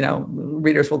 and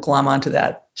readers will glom onto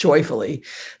that joyfully.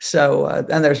 So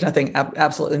and there's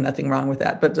absolutely nothing wrong with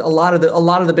that. But a lot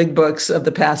of the big books of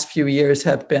the past few years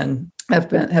have been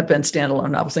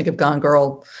standalone novels. Think of Gone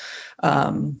Girl,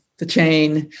 The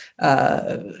Chain,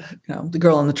 The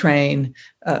Girl on the Train,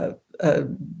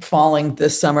 Falling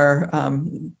this summer,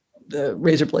 the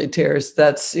Razor Blade Tears.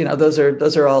 That's, those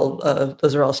are all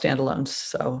standalones.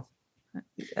 So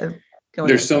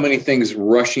there's so many things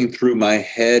rushing through my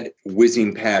head,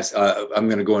 whizzing past. I'm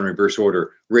going to go in reverse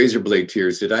order. Razor Blade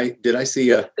Tears. Did I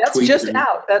see a That's tweet? just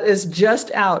out. That is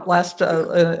just out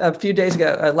a few days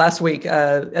ago, last week.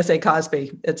 S.A.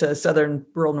 Cosby. It's a Southern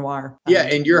rural noir. Yeah,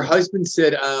 and your husband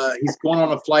said he's going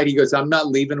on a flight. He goes, "I'm not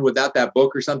leaving without that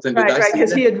book or something." Right,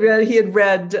 because he had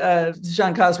read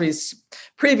John Cosby's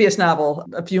previous novel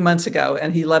a few months ago,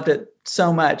 and he loved it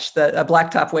so much that A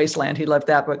Blacktop Wasteland. He loved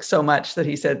that book so much that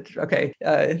he said, "Okay,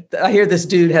 I hear this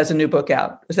dude has a new book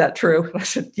out. Is that true?" I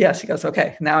said, "Yes." He goes,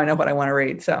 "Okay, now I know what I want to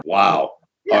read." So wow.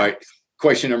 Yeah. All right.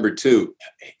 Question number 2.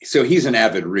 So he's an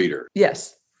avid reader.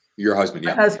 Yes. Your husband,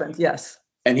 yeah. My husband, yes.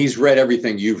 And he's read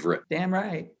everything you've written. Damn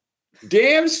right.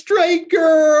 Damn straight,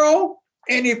 girl.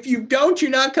 And if you don't, you're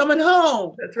not coming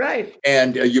home. That's right.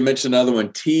 And you mentioned another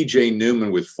one, T.J.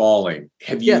 Newman with Falling.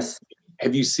 Have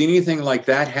you seen anything like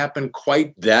that happen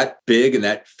quite that big and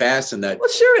that fast and that? Well,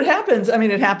 sure, it happens. I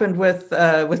mean, it happened with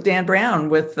Dan Brown,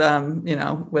 with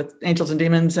Angels and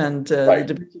Demons and right.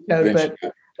 the Da Vinci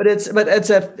Code. But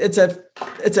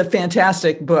it's a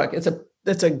fantastic book.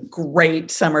 It's a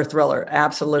great summer thriller.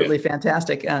 Absolutely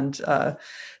fantastic. And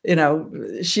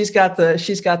she's got the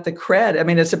cred. I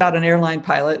mean, it's about an airline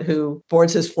pilot who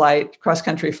boards his flight,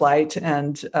 cross-country flight,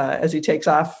 and as he takes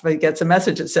off, he gets a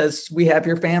message that says, "We have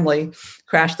your family.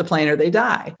 Crash the plane or they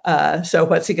die." So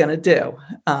what's he going to do?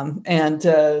 And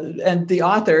the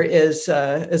author is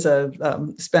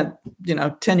spent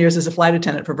 10 years as a flight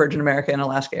attendant for Virgin America and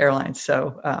Alaska Airlines.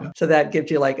 So that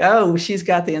gives you like, oh, she's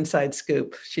got the inside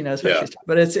scoop. She knows what she's doing.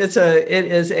 But it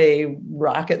is a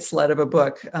rocket sled of a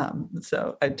book.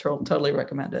 So I totally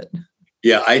recommend it.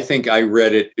 Yeah, I think I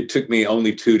read it. It took me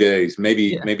only 2 days,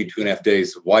 maybe 2.5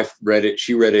 days. Wife read it.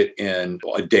 She read it in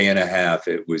a day and a half.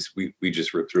 It was we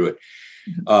just ripped through it.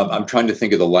 I'm trying to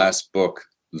think of the last book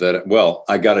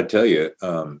I got to tell you,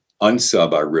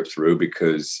 Unsub I ripped through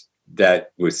because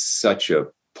that was such a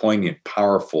poignant,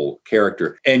 powerful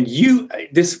character. And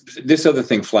this other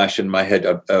thing flashed in my head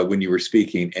when you were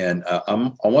speaking, and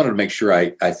I wanted to make sure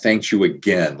I thanked you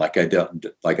again, like I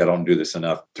don't do this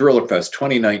enough. Thriller Fest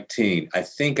 2019. I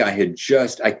think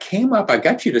I came up, I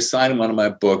got you to sign one of my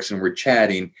books, and we're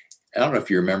chatting. I don't know if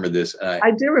you remember this.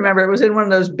 I do remember. It was in one of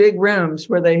those big rooms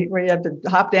where you have to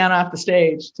hop down off the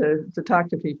stage to talk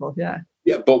to people. Yeah.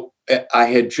 Yeah, but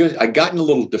I gotten a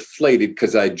little deflated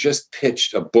because I just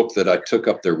pitched a book that I took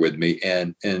up there with me,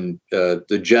 and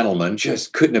the gentleman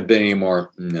just couldn't have been any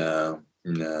more. No.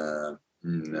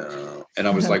 And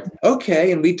I was like,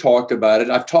 okay. And we talked about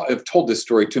it. I've told this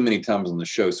story too many times on the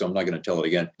show, so I'm not going to tell it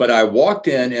again. But I walked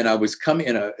in and I was coming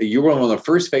in. You were one of the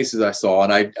first faces I saw.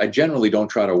 And I generally don't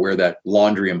try to wear that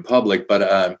laundry in public,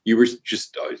 but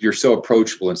you're so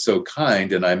approachable and so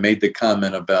kind. And I made the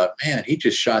comment about, man, he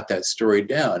just shot that story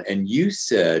down. And you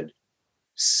said,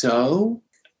 so?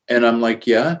 And I'm like,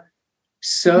 yeah.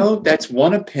 So that's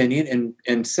one opinion.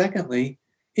 And secondly,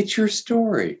 it's your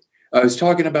story. I was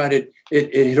talking about it.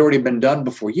 It had already been done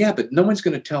before. Yeah, but no one's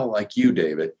going to tell like you,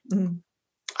 David. Mm-hmm.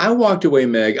 I walked away,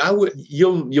 Meg.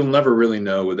 You'll never really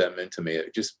know what that meant to me.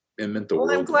 It meant the world.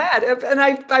 Well, I'm glad, and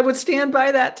I would stand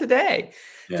by that today.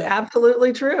 Yeah. It's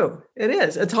absolutely true. It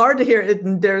is. It's hard to hear it.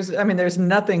 There's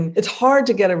nothing. It's hard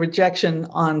to get a rejection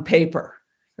on paper.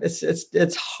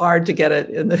 It's hard to get it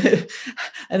in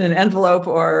an envelope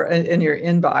or in your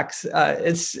inbox.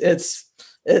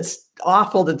 It's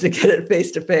awful to get it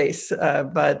face to face,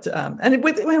 but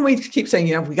when we keep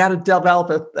saying, we got to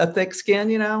develop a thick skin,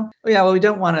 we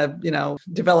don't want to,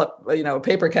 develop, a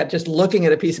paper cut just looking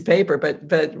at a piece of paper,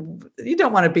 but you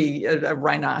don't want to be a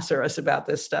rhinoceros about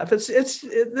this stuff. This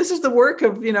is the work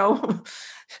of,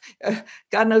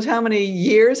 God knows how many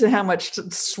years and how much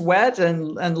sweat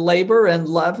and labor and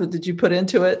love did you put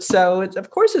into it. So of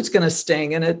course it's going to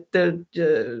sting, and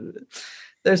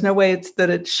there's no way that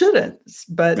it shouldn't,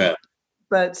 but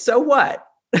so what?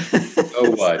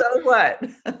 So what? So what?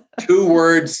 2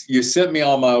 words. You sent me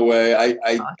on my way.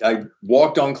 I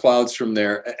walked on clouds from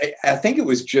there. I think it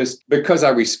was just because I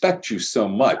respect you so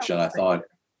much, and I thought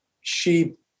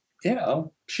she's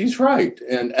right,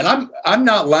 and I'm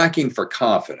not lacking for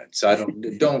confidence. I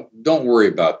don't worry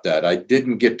about that. I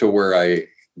didn't get to where I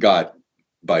got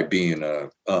by being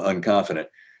unconfident,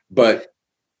 but.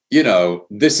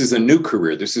 This is a new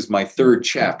career. This is my 3rd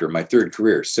chapter, my 3rd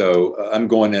career. So I'm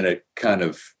going in at kind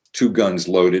of 2 guns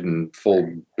loaded and full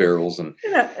barrels. And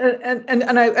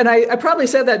I probably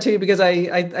said that to you because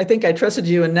I think I trusted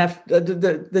you enough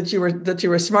that you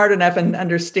were smart enough and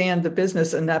understand the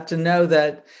business enough to know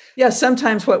that,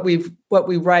 sometimes what we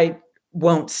write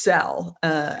won't sell.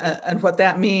 And what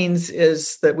that means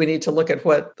is that we need to look at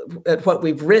what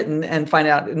we've written and find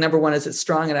out, number one, is it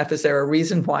strong enough? Is there a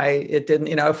reason why it didn't,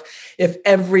 if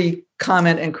every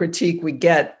comment and critique we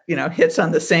get, hits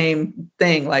on the same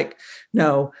thing, like,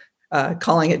 no,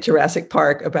 calling it Jurassic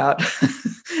Park about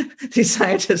these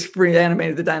scientists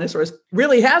reanimated the dinosaurs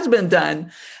really has been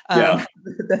done, then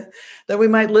we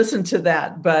might listen to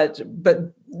that. But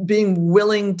being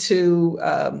willing to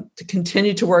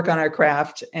continue to work on our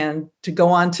craft and to go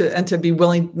on and to be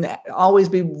willing, always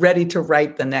be ready to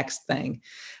write the next thing.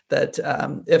 That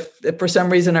if for some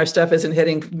reason our stuff isn't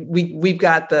hitting, we've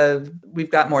got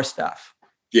more stuff.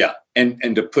 Yeah.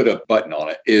 And to put a button on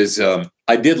it is,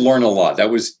 I did learn a lot. That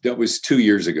was 2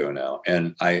 years ago now.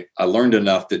 And I learned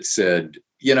enough that said,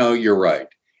 you're right.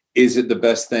 Is it the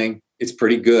best thing? It's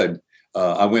pretty good.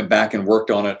 I went back and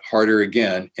worked on it harder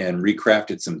again and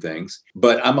recrafted some things.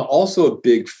 But I'm also a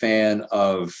big fan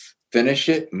of finish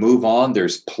it, move on.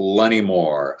 There's plenty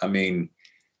more. I mean,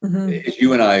 as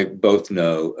you and I both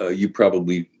know, you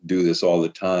probably do this all the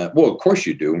time. Well, of course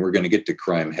you do. And we're going to get to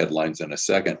crime headlines in a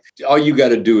second. All you got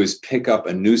to do is pick up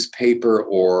a newspaper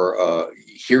or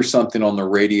hear something on the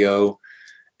radio,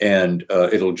 and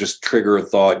it'll just trigger a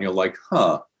thought. And you're like,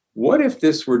 what if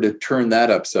this were to turn that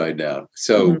upside down?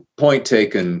 So point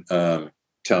taken,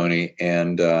 Tony,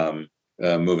 and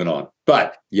moving on.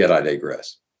 But yet I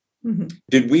digress.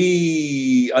 Did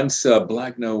we unsub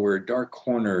Black Nowhere, Dark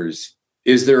Corners?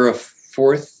 Is there a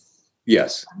fourth?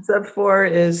 Yes. Sub 4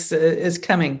 is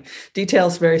coming.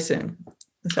 Details very soon.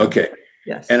 So, okay.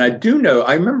 Yes. And I do know,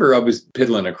 I remember I was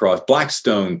piddling across,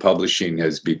 Blackstone Publishing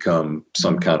has become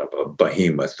some kind of a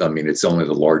behemoth. I mean, it's only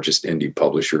the largest indie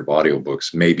publisher of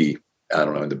audiobooks, maybe, I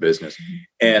don't know, in the business.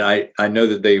 And I know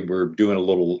that they were doing a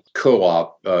little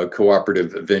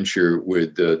cooperative venture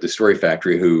with the Story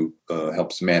Factory, who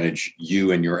helps manage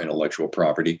you and your intellectual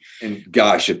property. And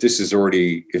gosh,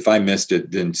 if I missed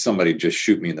it, then somebody just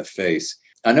shoot me in the face.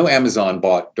 I know Amazon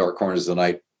bought Dark Corners of the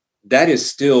Night. That is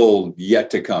still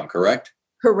yet to come, correct?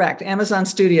 Correct. Amazon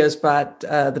Studios bought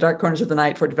The Dark Corners of the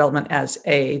Night for development as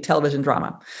a television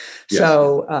drama. Yes.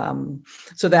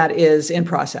 So that is in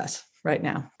process right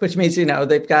now, which means,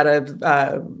 they've got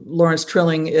Lawrence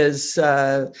Trilling is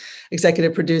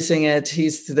executive producing it.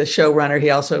 He's the showrunner. He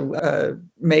also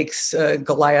makes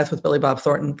Goliath with Billy Bob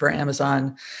Thornton for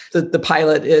Amazon. The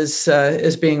pilot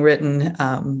is being written,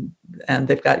 and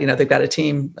they've got a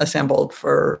team assembled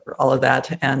for all of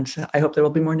that. And I hope there will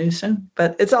be more news soon.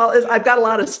 But I've got a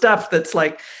lot of stuff that's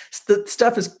like, the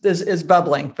stuff is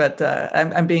bubbling, but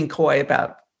I'm being coy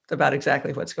about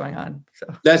exactly what's going on.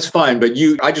 So that's fine. But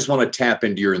I just want to tap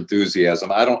into your enthusiasm.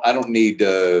 I don't need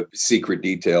secret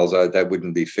details. That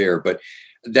wouldn't be fair, but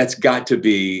that's got to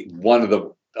be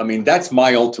that's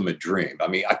my ultimate dream. I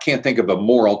mean, I can't think of a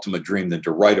more ultimate dream than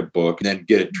to write a book and then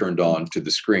get it turned on to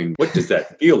the screen. What does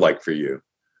that feel like for you?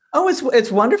 Oh,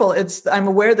 it's wonderful. I'm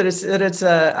aware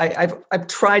that I've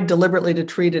tried deliberately to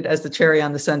treat it as the cherry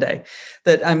on the sundae.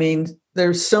 That, I mean,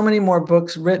 there's so many more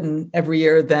books written every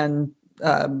year than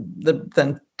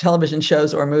television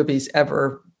shows or movies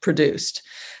ever produced.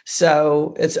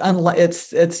 So it's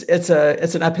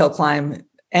an uphill climb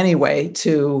anyway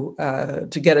to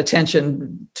get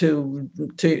attention to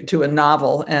a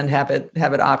novel and have it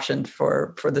optioned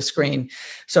for the screen.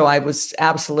 So I was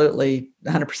absolutely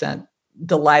 100%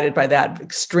 delighted by that.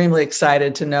 Extremely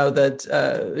excited to know that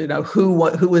who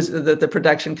was the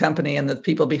production company and the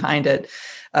people behind it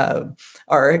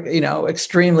are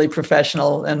extremely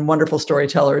professional and wonderful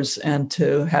storytellers, and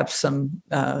to have some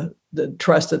the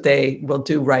trust that they will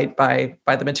do right by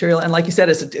the material. And like you said,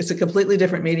 it's a completely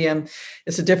different medium.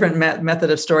 It's a different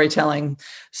method of storytelling.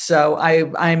 So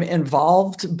I'm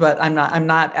involved, but I'm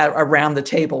not around the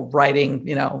table writing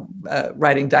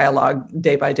dialogue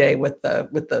day by day with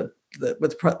the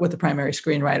primary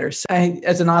screenwriters.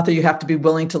 As an author, you have to be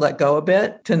willing to let go a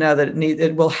bit to know that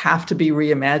it will have to be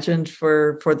reimagined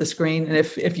for the screen. And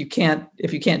if you can't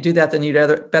do that, then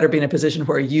you'd better be in a position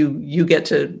where you get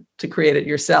to create it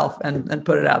yourself and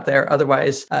put it out there.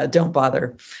 Otherwise, don't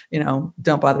bother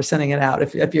sending it out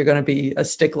if you're going to be a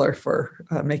stickler for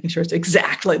making sure it's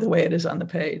exactly the way it is on the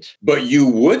page. But you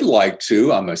would like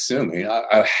to, I'm assuming,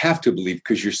 I have to believe,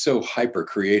 because you're so hyper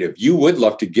creative, you would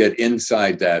love to get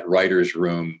inside that writer's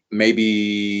room,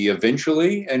 maybe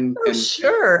eventually. And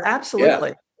sure, absolutely.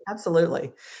 Yeah.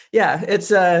 Absolutely. Yeah.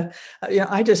 It's,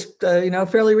 I just,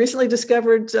 fairly recently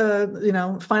discovered,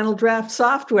 Final Draft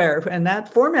software, and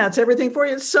that formats everything for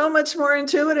you. It's so much more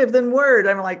intuitive than Word.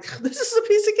 I'm like, this is a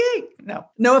piece of cake.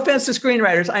 No offense to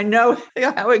screenwriters. I know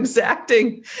how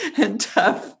exacting and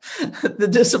tough the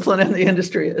discipline in the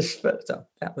industry is. But so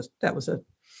that was a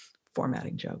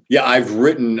formatting joke. Yeah, I've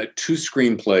written 2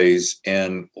 screenplays,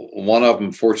 and one of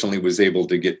them fortunately was able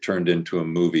to get turned into a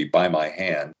movie by my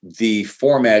hand. The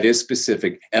format is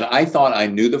specific, and I thought I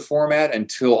knew the format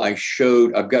until I've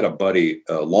got a buddy,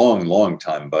 a long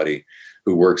time buddy,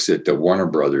 who works at the Warner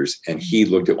Brothers, and he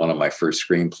looked at one of my first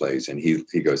screenplays, and he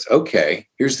goes, "Okay,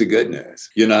 here's the good news.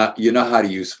 You know how to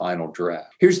use Final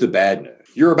Draft. Here's the bad news.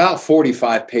 You're about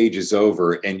 45 pages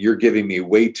over, and you're giving me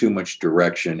way too much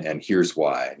direction, and here's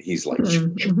why." And he's like,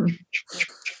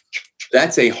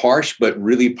 that's a harsh but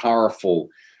really powerful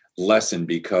lesson,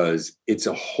 because it's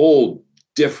a whole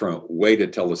different way to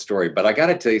tell a story. But I got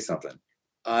to tell you something.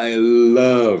 I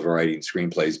love writing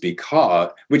screenplays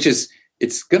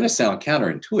it's going to sound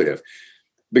counterintuitive,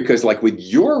 because like with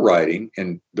your writing,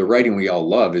 and the writing we all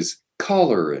love is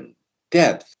color and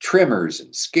depth, tremors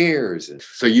and scares. And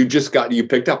so you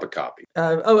picked up a copy.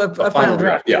 A Final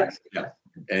Draft. Yeah.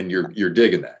 And you're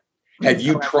digging that. Have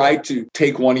you tried to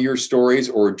take one of your stories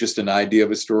or just an idea of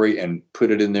a story and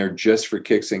put it in there just for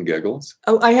kicks and giggles?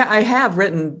 Oh, I have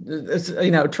written,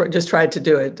 just tried to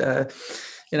do it.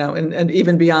 And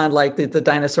even beyond, like the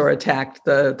dinosaur attacked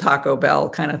the Taco Bell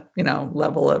kind of,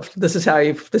 level of this is how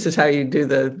you do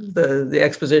the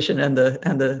exposition and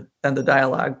the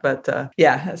dialogue. But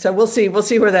so we'll see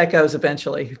where that goes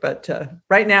eventually. But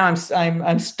right now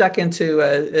I'm stuck into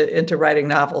writing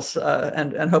novels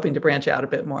and hoping to branch out a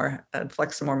bit more and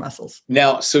flex some more muscles.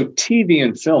 Now, so TV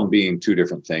and film being 2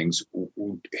 different things,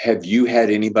 have you had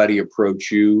anybody approach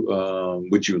you?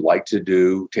 Would you like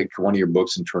to take one of your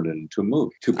books and turn it into a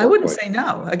movie? I wouldn't say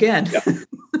no. Again, yeah.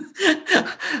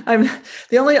 I'm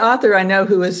the only author I know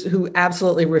who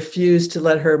absolutely refused to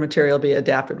let her material be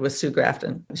adapted was Sue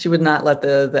Grafton. She would not let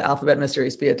the Alphabet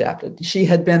Mysteries be adapted. She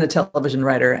had been a television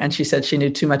writer, and she said she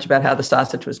knew too much about how the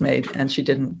sausage was made, and she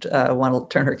didn't want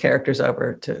to turn her characters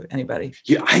over to anybody.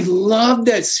 Yeah, I love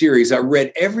that series. I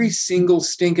read every single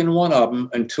stinking one of them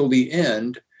until the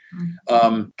end.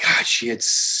 She had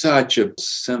such a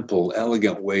simple,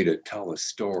 elegant way to tell a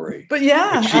story. But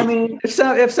yeah, I mean, if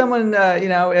someone,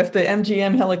 if the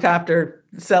MGM helicopter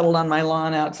settled on my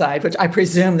lawn outside, which I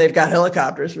presume they've got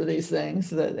helicopters for these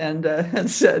things, and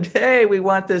said, "Hey, we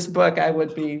want this book," I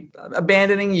would be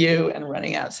abandoning you and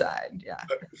running outside. Yeah.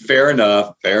 Fair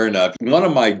enough. One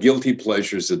of my guilty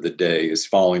pleasures of the day is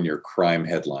following your crime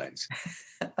headlines.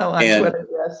 On Twitter,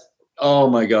 yes. Oh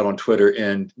my God, on Twitter.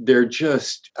 And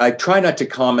I try not to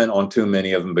comment on too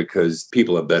many of them because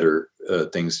people have better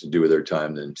things to do with their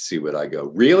time than see what I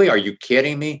go. Really? Are you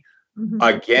kidding me? Mm-hmm.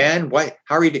 Again? Why?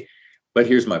 How are you? But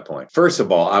here's my point. First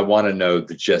of all, I want to know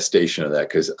the gestation of that,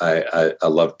 because I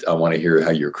want to hear how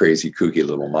your crazy, kooky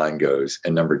little mind goes.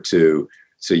 And number 2,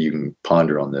 so you can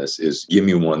ponder on this, is give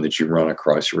me one that you run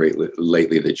across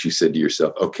lately that you said to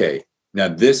yourself, okay, now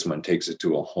this one takes it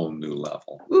to a whole new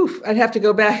level. Oof, I'd have to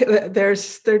go back. There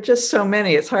are just so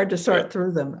many. It's hard to sort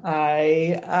through them.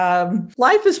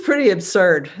 Life is pretty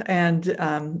absurd. And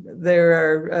there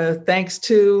are, thanks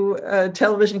to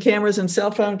television cameras and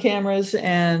cell phone cameras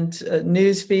and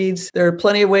news feeds, there are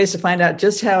plenty of ways to find out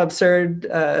just how absurd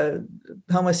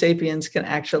Homo sapiens can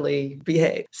actually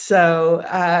behave. So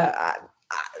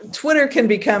Twitter can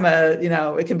become a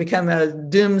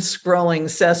doom scrolling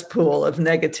cesspool of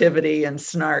negativity and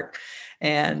snark.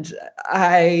 And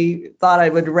I thought I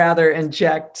would rather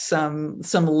inject some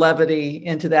levity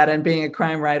into that. And being a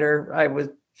crime writer, I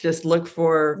would just look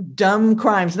for dumb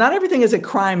crimes. Not everything is a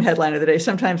crime headline of the day.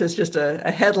 Sometimes it's just a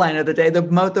headline of the day. The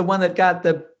one that got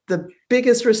the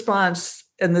biggest response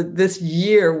this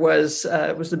year was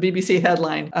the BBC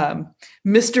headline,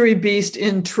 "Mystery Beast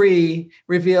in Tree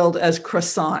Revealed as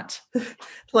Croissant."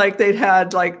 Like they'd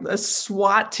had like a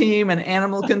SWAT team and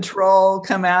animal control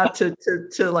come out to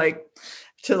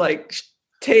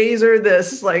taser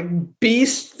this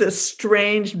this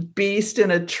strange beast in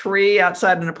a tree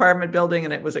outside an apartment building,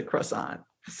 and it was a croissant.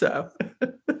 So,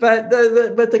 but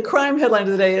the crime headline of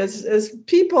the day is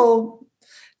people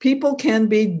can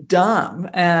be dumb.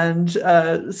 And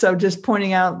so just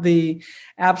pointing out the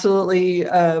absolutely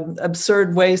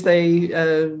absurd ways they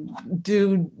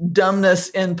do dumbness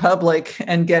in public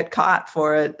and get caught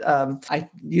for it. I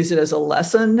use it as a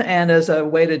lesson and as a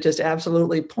way to just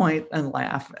absolutely point and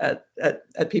laugh at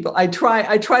people. I try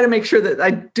to make sure that I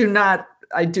do not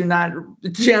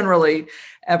generally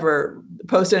ever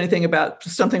post anything about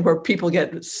something where people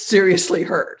get seriously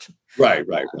hurt. Right.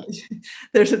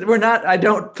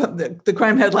 The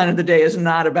crime headline of the day is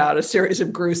not about a series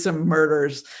of gruesome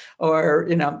murders or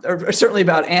certainly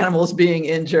about animals being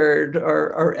injured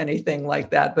or anything like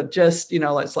that. But just,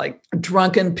 it's like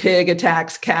drunken pig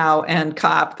attacks cow and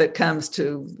cop that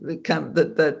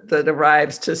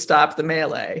arrives to stop the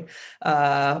melee.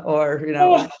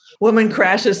 Woman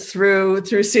crashes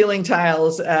through ceiling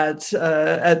tiles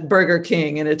at Burger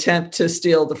King in attempt to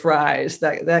steal the fries.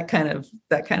 That kind of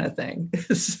thing.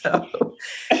 So,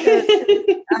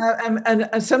 and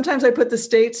sometimes I put the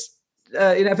states.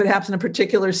 If it happens in a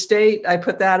particular state, I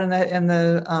put that in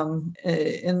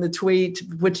the tweet,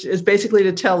 which is basically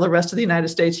to tell the rest of the United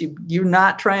States you're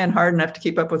not trying hard enough to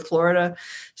keep up with Florida,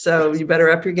 so you better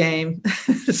up your game.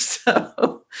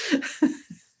 So.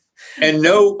 And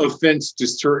no offense to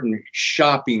certain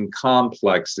shopping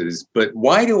complexes, but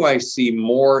why do I see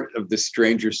more of the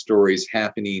stranger stories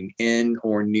happening in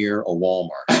or near a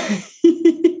Walmart?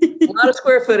 A lot of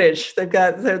square footage.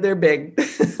 They're big.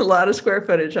 A lot of square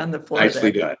footage on the floor.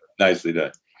 Nicely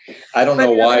done. I don't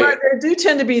know why. There do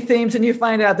tend to be themes, and you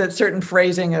find out that certain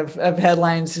phrasing of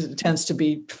headlines tends to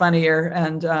be funnier.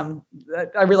 And I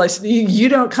realize you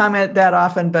don't comment that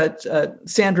often, but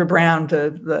Sandra Brown,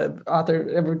 the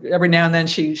author, every now and then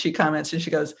she comments and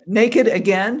she goes, "Naked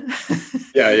again?"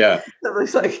 Yeah.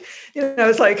 It's like,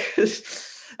 it's like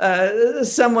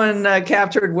someone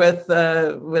captured with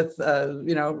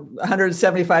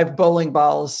 175 bowling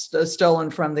balls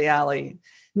stolen from the alley.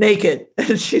 Naked.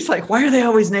 And she's like, why are they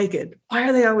always naked?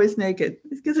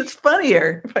 Because it's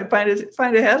funnier if I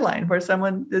find a headline where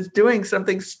someone is doing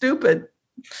something stupid,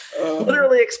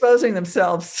 literally exposing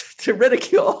themselves to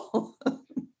ridicule.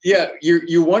 Yeah,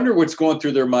 you wonder what's going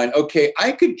through their mind. Okay,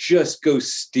 I could just go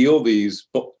steal these,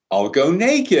 but I'll go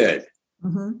naked.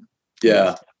 Mm-hmm.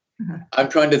 Yeah. I'm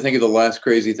trying to think of the last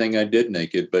crazy thing I did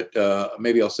naked, but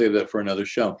maybe I'll save that for another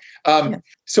show.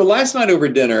 So last night over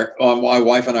dinner, my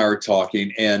wife and I were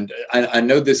talking, and I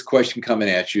know this question coming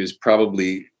at you is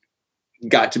probably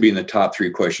got to be in the top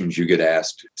 3 questions you get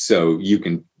asked. So you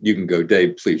can go,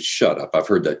 Dave, please shut up. I've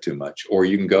heard that too much. Or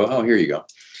you can go, oh, here you go.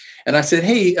 And I said,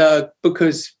 hey,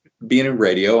 because being in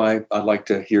radio, I like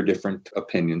to hear different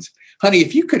opinions. Honey,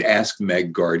 if you could ask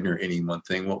Meg Gardiner any one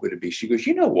thing, what would it be? She goes,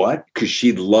 you know what? Because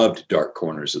she loved Dark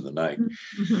Corners of the Night.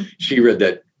 Mm-hmm. She read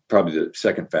that probably the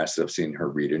second fastest I've seen her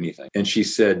read anything. And she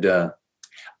said,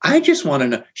 I just want to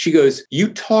know. She goes,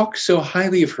 you talk so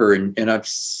highly of her, and I've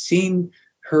seen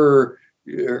her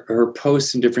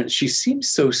posts and different. She seems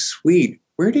so sweet.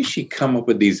 Where does she come up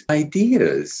with these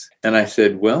ideas? And I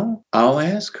said, well, I'll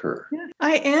ask her. Yeah,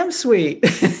 I am sweet.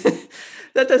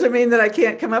 That doesn't mean that I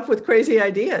can't come up with crazy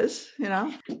ideas.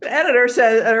 The editor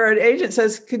says, or an agent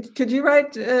says, could you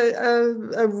write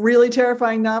a really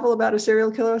terrifying novel about a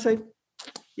serial killer? I say,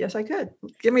 yes, I could.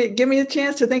 Give me a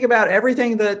chance to think about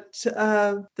everything that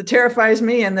terrifies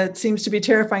me and that seems to be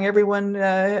terrifying everyone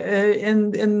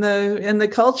in the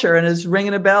culture and is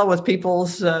ringing a bell with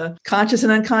people's conscious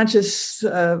and unconscious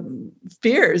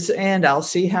fears. And I'll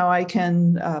see how I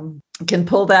can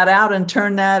pull that out and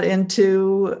turn that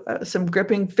into some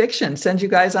gripping fiction. Send you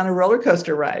guys on a roller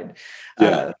coaster ride.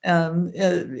 In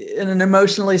an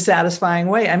emotionally satisfying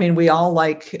way. I mean, we all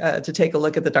like to take a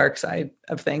look at the dark side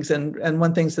of things. And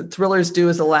one thing that thrillers do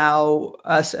is allow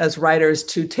us as writers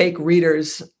to take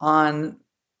readers on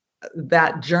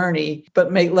that journey,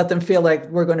 but let them feel like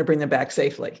we're going to bring them back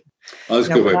safely. Oh, that's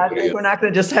good. We're not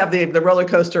going to just have the roller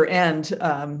coaster end,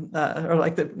 or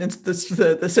like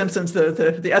the Simpsons,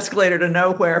 the escalator to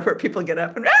nowhere where people get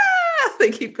up and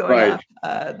they keep going up.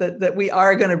 That we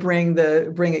are going to bring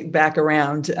it back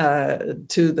around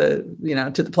to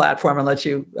the platform and let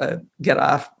you get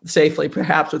off safely,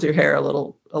 perhaps with your hair a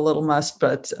little mussed,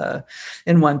 but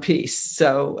in one piece.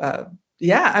 So.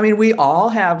 Yeah, I mean, we all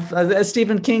have, as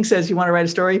Stephen King says, you want to write a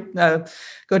story, go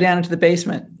down into the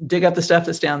basement, dig up the stuff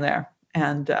that's down there.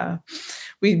 And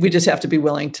we just have to be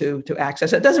willing to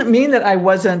access it. It doesn't mean that I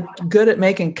wasn't good at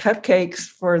making cupcakes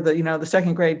for the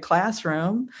second grade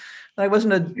classroom. I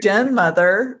wasn't a den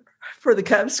mother for the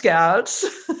Cub Scouts.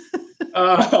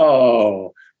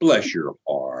 Oh, bless your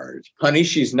heart. Honey,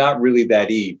 she's not really that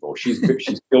evil. She's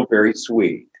still very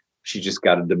sweet. She just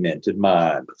got a demented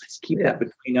mind. But let's keep that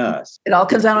between us. It all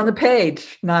comes out on the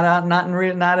page, not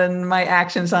in my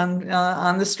actions on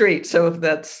the street. So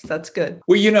that's good.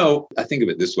 Well, I think of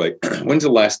it this way: when's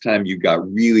the last time you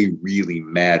got really, really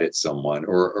mad at someone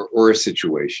or a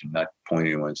situation? Not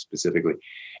pointing anyone specifically,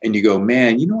 and you go,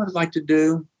 "Man, you know what I'd like to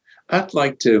do? I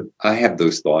have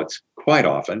those thoughts quite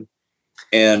often."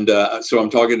 And so I'm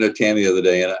talking to Tammy the other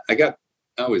day, and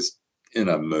I was in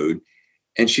a mood.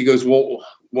 And she goes, well,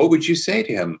 what would you say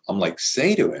to him? I'm like,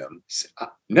 say to him?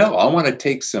 No, I want to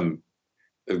take some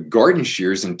garden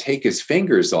shears and take his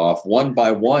fingers off one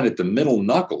by one at the middle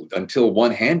knuckle until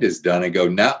one hand is done. I go,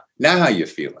 now how you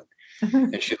feeling?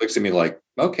 And she looks at me like,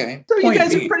 okay. So you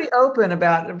guys are pretty open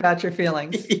about your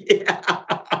feelings.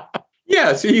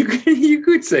 Yeah. So you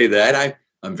could say that.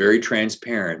 I'm very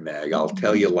transparent, Meg. I'll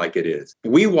tell you like it is.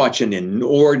 We watch an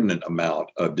inordinate amount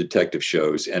of detective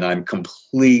shows, and I'm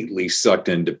completely sucked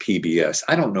into PBS.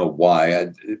 I don't know why.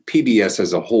 PBS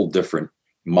has a whole different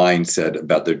mindset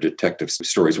about their detective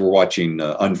stories. We're watching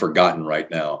Unforgotten right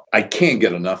now. I can't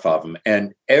get enough of them.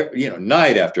 And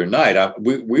night after night,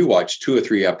 we watch 2 or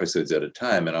 3 episodes at a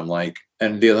time. And I'm like,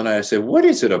 and the other night I said, what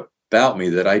is it about me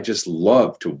that I just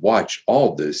love to watch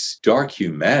all this dark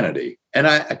humanity? And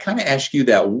I kind of ask you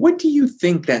that. What do you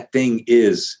think that thing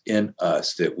is in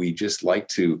us that we just like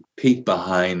to peek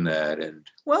behind that? And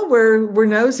well, we're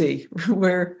nosy.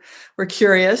 We're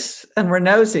curious and we're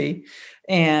nosy.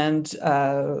 And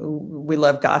we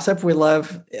love gossip. We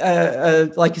love,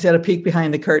 like you said, a peek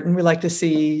behind the curtain. We like to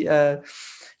see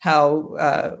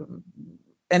how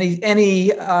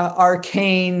any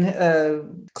arcane,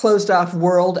 closed-off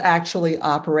world actually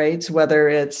operates, whether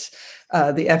it's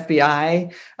the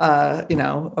FBI,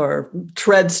 or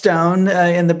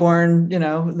Treadstone in the Bourne,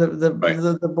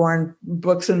 the Bourne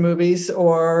books and movies,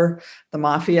 or the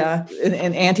mafia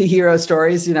and anti-hero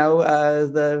stories,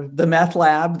 the meth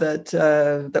lab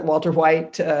that Walter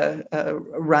White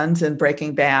runs in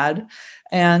Breaking Bad.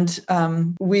 And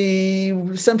we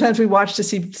watch to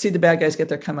see the bad guys get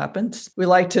their comeuppance. We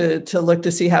like to look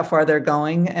to see how far they're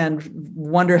going and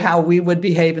wonder how we would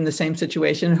behave in the same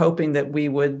situation, hoping that we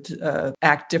would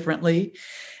act differently.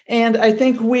 And I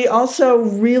think we also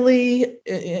really,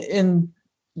 in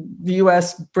the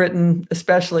U.S., Britain,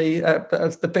 especially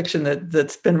the fiction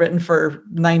that's been written for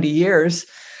 90 years,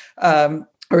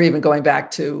 or even going back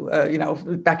to the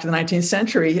 19th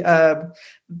century,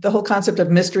 the whole concept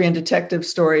of mystery and detective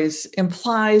stories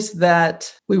implies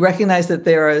that we recognize that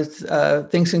there is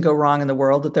things can go wrong in the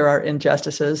world, that there are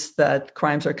injustices, that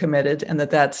crimes are committed, and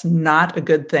that's not a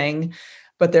good thing.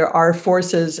 But there are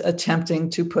forces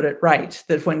attempting to put it right.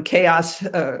 That when chaos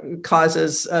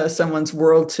causes someone's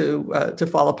world to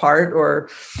fall apart, or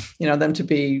them to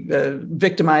be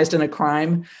victimized in a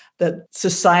crime, that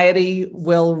society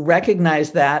will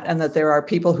recognize that, and that there are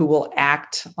people who will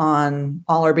act on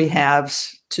all our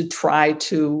behalves to try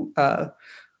to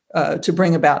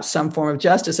bring about some form of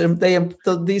justice. And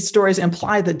these stories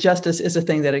imply that justice is a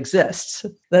thing that exists,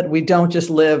 that we don't just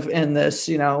live in this,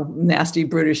 nasty,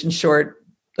 brutish, and short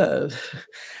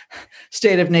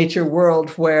state of nature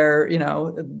world where,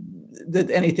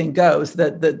 that anything goes,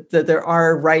 that there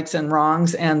are rights and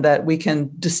wrongs, and that we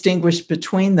can distinguish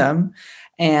between them.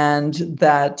 And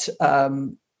that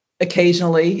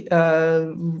occasionally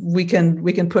we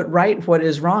can put right what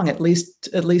is wrong, at least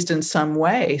in some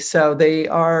way. So they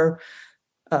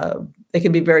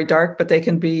can be very dark, but they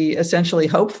can be essentially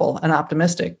hopeful and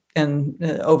optimistic. And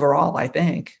overall, I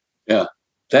think. Yeah,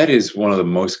 that is one of the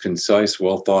most concise,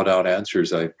 well thought out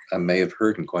answers I may have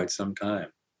heard in quite some time.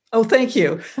 Oh, thank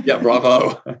you. Yeah,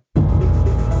 bravo.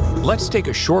 Let's take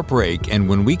a short break, and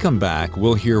when we come back,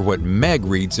 we'll hear what Meg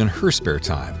reads in her spare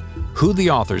time, who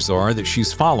the authors are that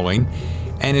she's following,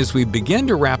 and as we begin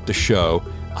to wrap the show,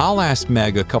 I'll ask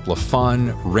Meg a couple of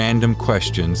fun, random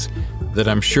questions that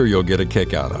I'm sure you'll get a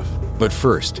kick out of. But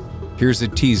first, here's a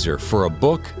teaser for a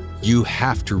book you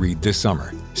have to read this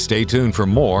summer. Stay tuned for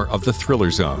more of The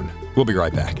Thriller Zone. We'll be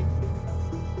right back.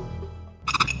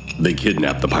 They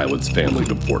kidnapped the pilot's family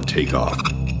before takeoff.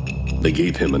 They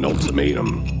gave him an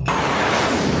ultimatum.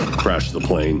 Crash the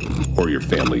plane, or your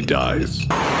family dies.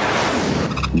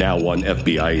 Now one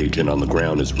FBI agent on the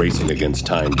ground is racing against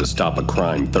time to stop a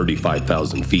crime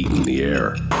 35,000 feet in the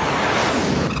air.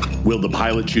 Will the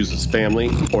pilot choose his family,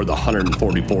 or the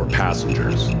 144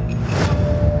 passengers?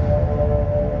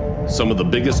 Some of the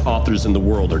biggest authors in the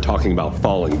world are talking about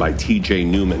Falling by T.J.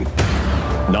 Newman.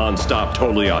 Non-stop,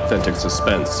 totally authentic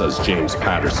suspense, says James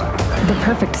Patterson. The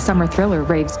perfect summer thriller,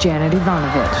 raves Janet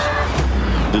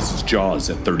Ivanovich. This is Jaws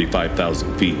at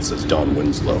 35,000 feet, says Don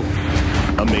Winslow.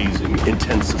 Amazing,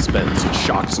 intense suspense,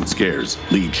 shocks and scares,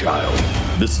 Lee Child.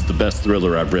 This is the best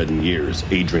thriller I've read in years,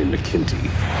 Adrian McKinty.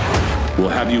 We'll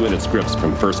have you in its grips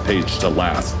from first page to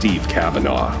last, Steve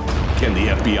Kavanaugh. Can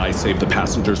the FBI save the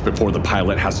passengers before the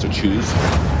pilot has to choose?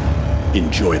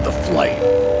 Enjoy the flight.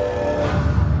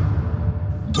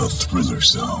 The Thriller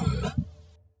Zone.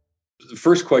 The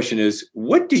first question is,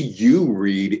 what do you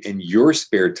read in your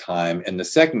spare time? And the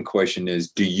second question is,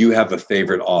 do you have a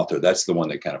favorite author? That's the one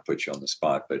that kind of puts you on the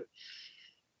spot. But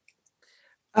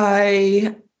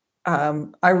I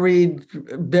read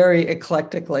very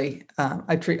eclectically.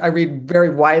 I read very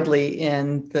widely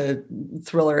in the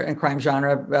thriller and crime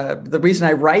genre. The reason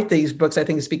I write these books, I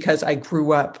think, is because I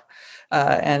grew up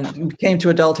and came to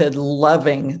adulthood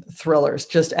loving thrillers,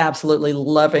 just absolutely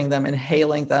loving them,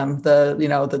 inhaling them.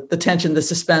 The tension, the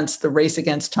suspense, the race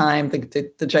against time,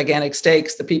 the gigantic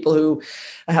stakes, the people who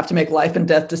have to make life and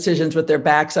death decisions with their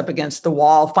backs up against the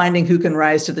wall, finding who can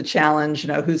rise to the challenge.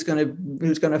 Who's going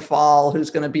to fall,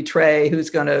 who's going to betray, who's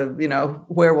going to,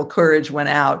 where will courage win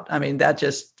out? I mean, that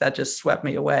just swept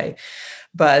me away.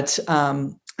 But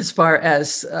as far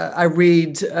as I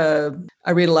read a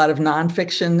lot of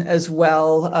nonfiction as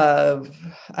well.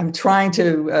 I'm trying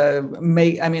to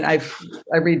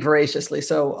I read voraciously.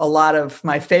 So a lot of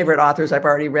my favorite authors, I've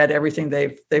already read everything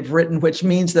they've written, which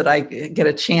means that I get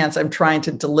a chance. I'm trying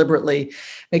to deliberately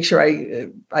make sure I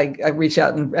reach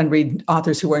out and read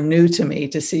authors who are new to me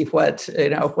to see what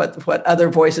other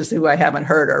voices who I haven't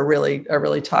heard are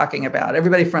really talking about.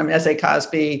 Everybody from S.A.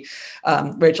 Cosby,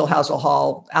 Rachel Housel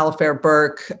Hall, Alistair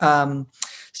Burke,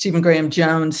 Stephen Graham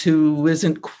Jones, who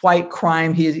isn't quite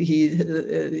crime. He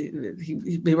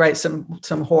writes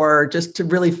some horror, just to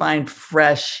really find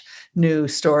fresh new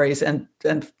stories and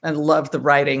love the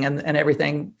writing and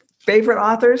everything. Favorite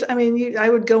authors? I mean, I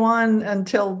would go on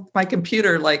until my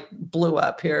computer blew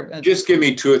up here. Just give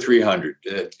me 200 or 300.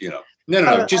 No.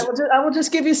 I will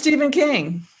just give you Stephen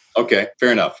King. Okay,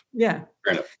 fair enough. Yeah,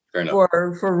 fair enough.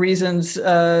 For reasons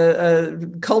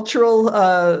cultural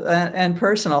and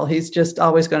personal, he's just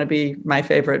always going to be my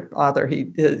favorite author.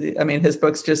 His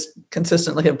books just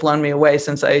consistently have blown me away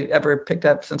since I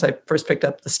first picked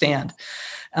up The Stand.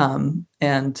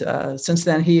 And since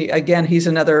then, he's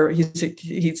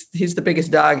the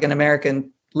biggest dog in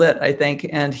American lit, I think,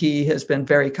 and he has been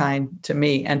very kind to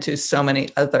me and to so many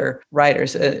other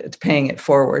writers, paying it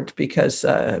forward because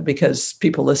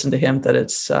people listen to him. That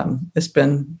it's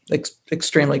been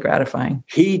extremely gratifying.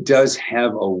 He does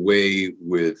have a way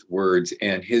with words,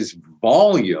 and his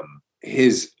volume,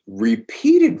 his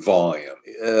repeated volume.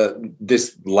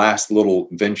 This last little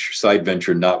side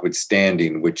venture,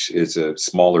 notwithstanding, which is a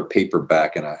smaller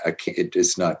paperback, and I can't. It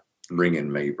is not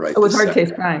ringing me right. It was Hard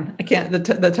Case Crime. I can't.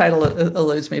 The title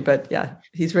eludes me, but yeah,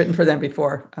 he's written for them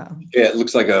before. Yeah, it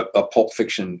looks like a Pulp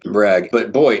Fiction brag.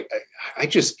 But boy, I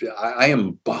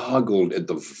am boggled at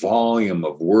the volume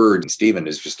of words. Stephen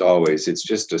is just always. It's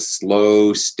just a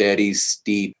slow, steady,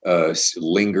 steep,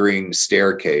 lingering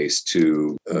staircase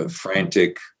to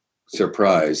frantic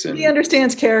surprise. And he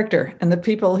understands character, and the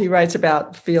people he writes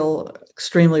about feel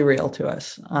extremely real to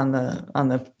us on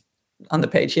the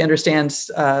page. He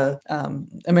understands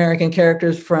American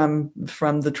characters from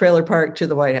the trailer park to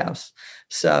the White House.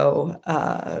 So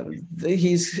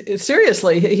he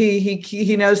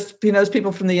knows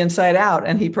people from the inside out,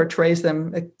 and he portrays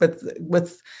them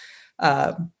with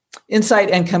insight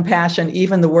and compassion.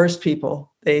 Even the worst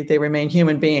people, they remain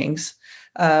human beings,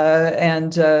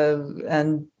 and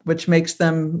which makes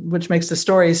the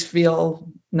stories feel,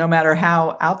 no matter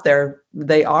how out there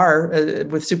they are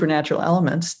with supernatural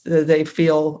elements, they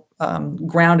feel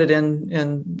grounded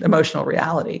in emotional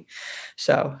reality.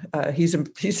 So he's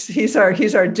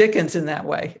our Dickens in that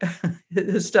way.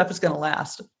 His stuff is going to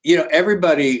last.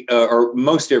 Everybody or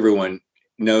most everyone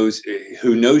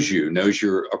who knows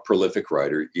you're a prolific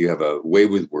writer. You have a way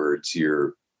with words.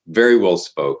 You're very well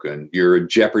spoken. You're a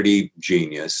Jeopardy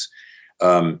genius.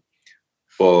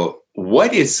 Well,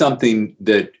 what is something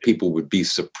that people would be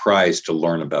surprised to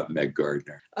learn about Meg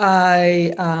Gardiner?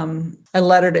 I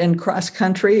lettered in cross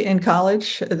country in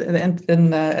college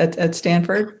at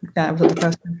Stanford. I was on the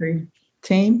cross country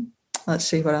team. Let's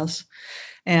see what else.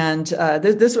 And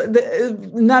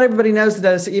not everybody knows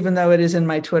this, even though it is in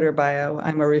my Twitter bio.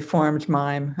 I'm a reformed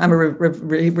mime. I'm a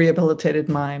rehabilitated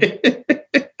mime.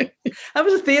 I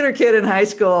was a theater kid in high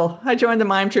school. I joined the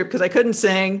mime troupe because I couldn't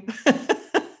sing.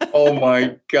 Oh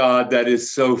my God, that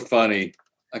is so funny.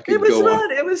 It was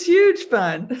fun. It was huge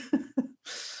fun.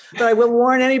 But I will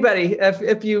warn anybody,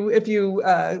 if you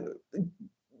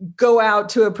go out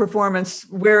to a performance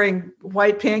wearing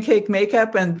white pancake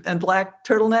makeup and black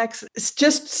turtlenecks,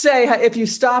 just say, if you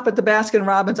stop at the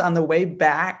Baskin-Robbins on the way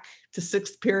back to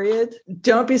sixth period,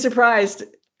 don't be surprised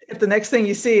if the next thing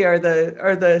you see are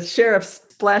the sheriff's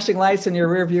flashing lights in your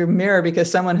rearview mirror because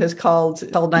someone has called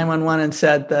 911 and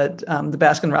said that the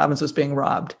Baskin-Robbins was being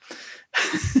robbed.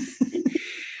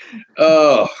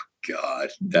 Oh God,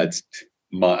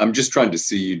 I'm just trying to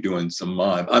see you doing some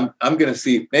mime. I'm going to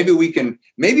see. Maybe we can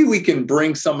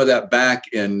bring some of that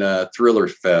back in Thriller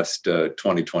Fest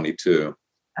 2022.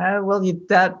 I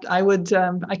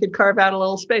could carve out a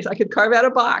little space. I could carve out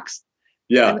a box.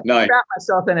 Yeah, and nice. trap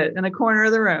myself in it in a corner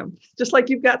of the room, just like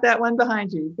you've got that one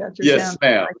behind you. You've got your Yes, sound.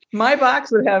 ma'am. My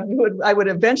box I would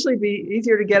eventually be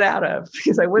easier to get out of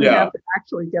because I wouldn't Yeah. have to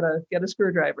actually get a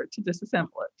screwdriver to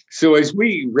disassemble it. So as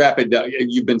we wrap it down,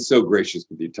 you've been so gracious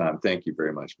with your time. Thank you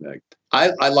very much, Meg.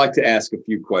 I like to ask a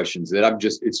few questions that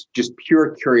it's just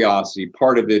pure curiosity.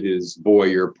 Part of it is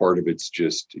voyeur, part of it's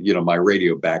just, my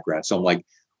radio background. So I'm like,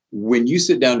 when you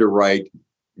sit down to write,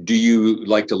 do you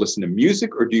like to listen to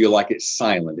music or do you like it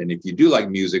silent? And if you do like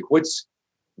music,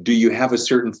 do you have a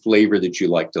certain flavor that you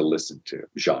like to listen to,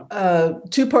 Jean?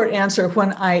 Two-part answer.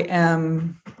 When I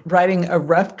am writing a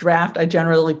rough draft, I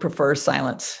generally prefer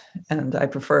silence. And I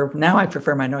prefer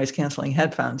my noise canceling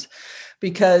headphones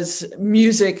because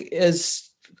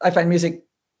I find music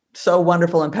so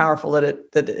wonderful and powerful that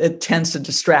it tends to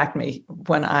distract me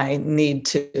when I need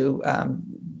to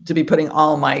be putting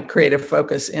all my creative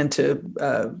focus into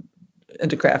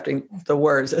crafting the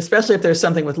words, especially if there's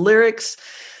something with lyrics.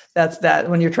 That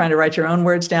when you're trying to write your own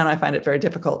words down, I find it very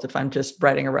difficult if I'm just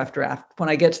writing a rough draft. When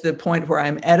I get to the point where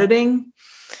I'm editing,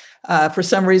 for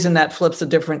some reason that flips a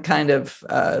different kind of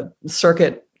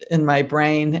circuit in my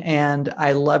brain, and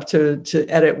I love to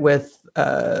edit with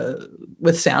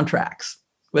soundtracks,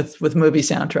 with movie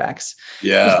soundtracks.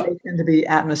 Yeah, they tend to be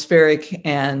atmospheric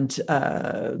and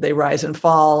they rise and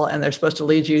fall, and they're supposed to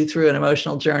lead you through an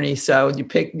emotional journey. So you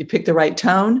pick the right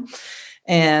tone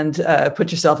and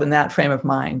put yourself in that frame of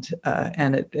mind,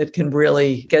 and it can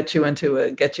really get you into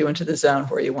the zone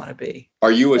where you want to be.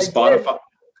 Are you a Spotify?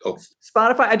 Oh.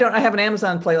 Spotify. I have an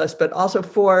Amazon playlist, but also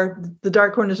for the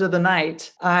Dark Corners of the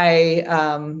Night,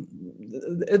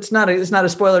 it's not a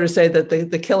spoiler to say that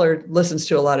the killer listens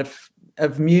to a lot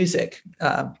of music,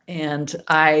 and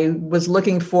I was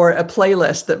looking for a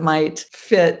playlist that might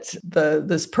fit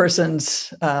this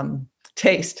person's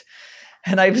taste.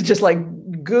 And I was just like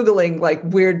Googling like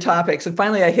weird topics. And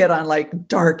finally I hit on like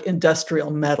dark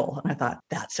industrial metal. And I thought,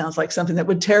 that sounds like something that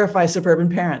would terrify suburban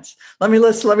parents. Let me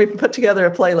put together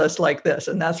a playlist like this.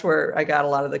 And that's where I got a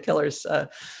lot of the Killer's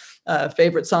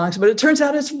favorite songs. But it turns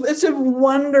out it's a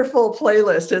wonderful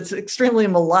playlist. It's extremely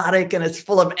melodic and it's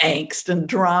full of angst and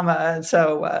drama. And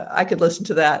so I could listen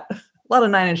to that. A lot of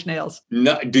Nine Inch Nails.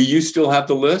 No, do you still have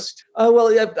the list? Oh,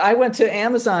 well, yeah, I went to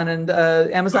Amazon and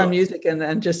Amazon Music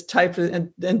and just typed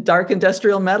in dark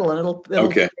industrial metal, and it'll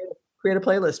okay. create a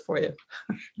playlist for you.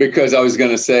 Because I was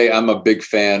going to say, I'm a big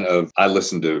fan I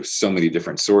listen to so many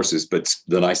different sources, but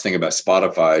the nice thing about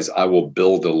Spotify is I will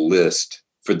build a list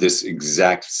for this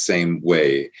exact same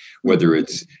way, whether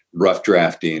it's rough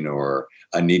drafting or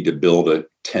I need to build a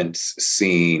tense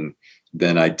scene.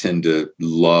 Then I tend to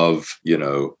love,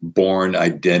 Born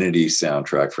Identity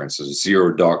soundtrack, for instance,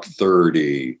 Zero Dark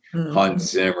 30,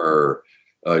 Hans Zimmer,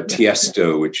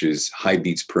 Tiesto, which is high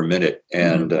beats per minute.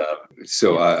 And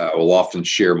so I will often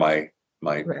share my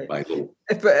little.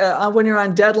 If, when you're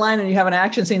on deadline and you have an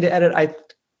action scene to edit, I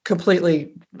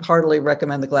heartily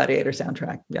recommend the Gladiator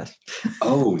soundtrack. Yes.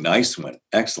 Oh, nice one.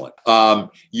 Excellent.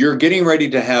 You're getting ready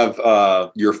to have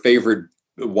your favorite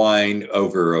wine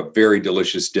over a very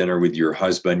delicious dinner with your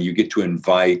husband. You get to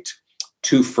invite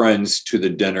two friends to the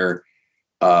dinner,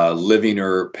 living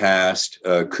or past,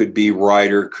 could be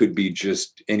writer, could be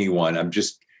just anyone.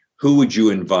 Who would you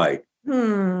invite?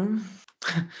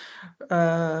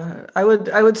 I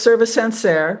would serve a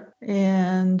Sancerre,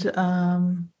 and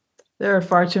there are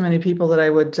far too many people that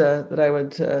I would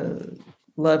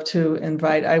love to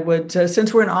invite. I would,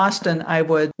 since we're in Austin, I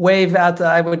would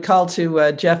I would call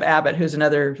to Jeff Abbott, who's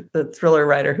the thriller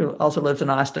writer who also lives in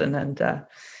Austin, and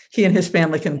he and his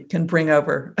family can bring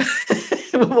over.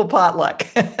 We'll potluck,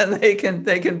 and they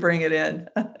can bring it in.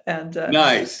 And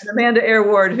nice. And Amanda Air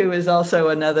Ward, who is also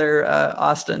another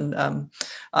Austin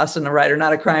writer,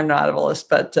 not a crime novelist,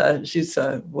 but she's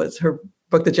was her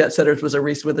book, The Jet Setters, was a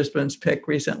Reese Witherspoon's pick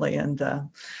recently, and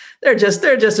they're just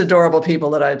adorable people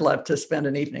that I'd love to spend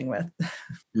an evening with.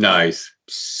 Nice.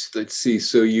 Let's see.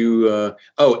 So you,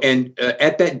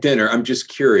 at that dinner, I'm just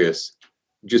curious,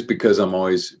 just because I'm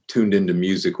always tuned into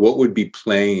music, what would be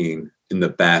playing in the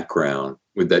background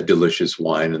with that delicious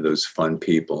wine and those fun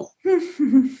people?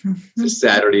 It's a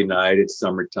Saturday night, it's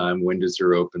summertime, windows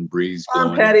are open, breeze Tom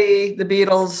blowing. Petty, the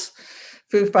Beatles,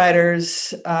 Foo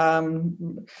Fighters,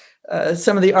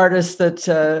 some of the artists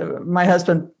that my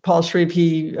husband Paul Shreve,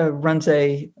 he runs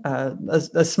a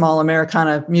small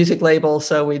Americana music label,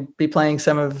 so we'd be playing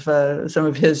some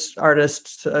of his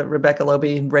artists, Rebecca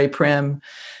Lobe, Ray Prim,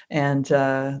 and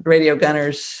Radio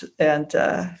Gunners, and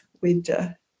we'd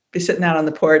be sitting out on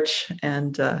the porch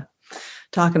and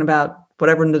talking about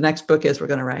whatever the next book is we're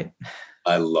going to write.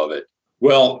 I love it.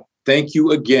 Well, Thank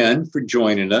you again for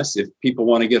joining us. If people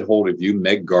want to get hold of you,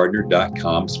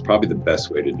 meggardiner.com is probably the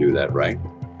best way to do that, right?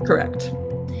 Correct.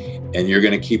 And you're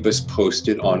going to keep us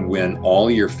posted on when all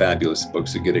your fabulous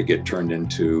books are going to get turned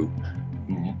into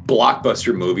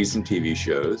blockbuster movies and TV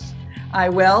shows. I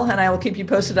will, and I will keep you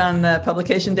posted on the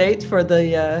publication dates for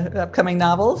the upcoming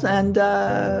novels, and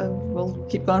we'll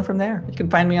keep going from there. You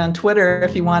can find me on Twitter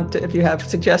if you want to, if you have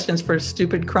suggestions for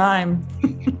stupid crime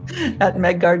at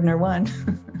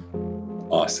meggardiner1.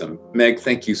 Awesome. Meg,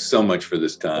 thank you so much for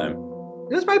this time.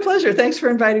 It was my pleasure. Thanks for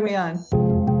inviting me on.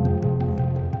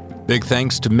 Big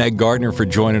thanks to Meg Gardiner for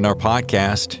joining our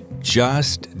podcast.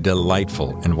 Just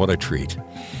delightful, and what a treat.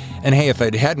 And hey, if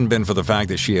it hadn't been for the fact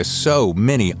that she has so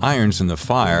many irons in the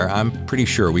fire, I'm pretty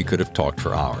sure we could have talked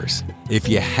for hours. If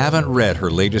you haven't read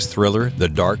her latest thriller, The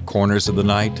Dark Corners of the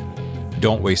Night,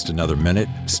 don't waste another minute.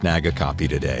 Snag a copy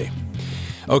today.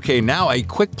 Okay, now a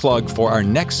quick plug for our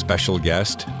next special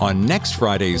guest. On next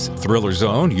Friday's Thriller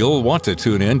Zone, you'll want to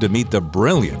tune in to meet the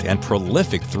brilliant and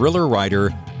prolific thriller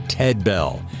writer Ted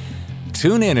Bell.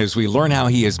 Tune in as we learn how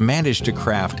he has managed to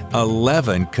craft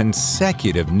 11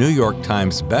 consecutive New York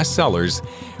Times bestsellers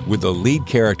with the lead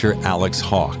character Alex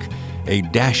Hawke, a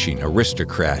dashing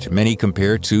aristocrat many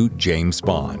compare to James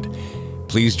Bond.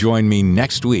 Please join me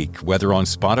next week, whether on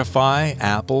Spotify,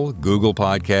 Apple, Google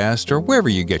Podcast, or wherever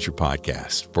you get your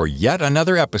podcast, for yet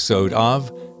another episode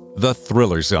of The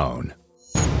Thriller Zone.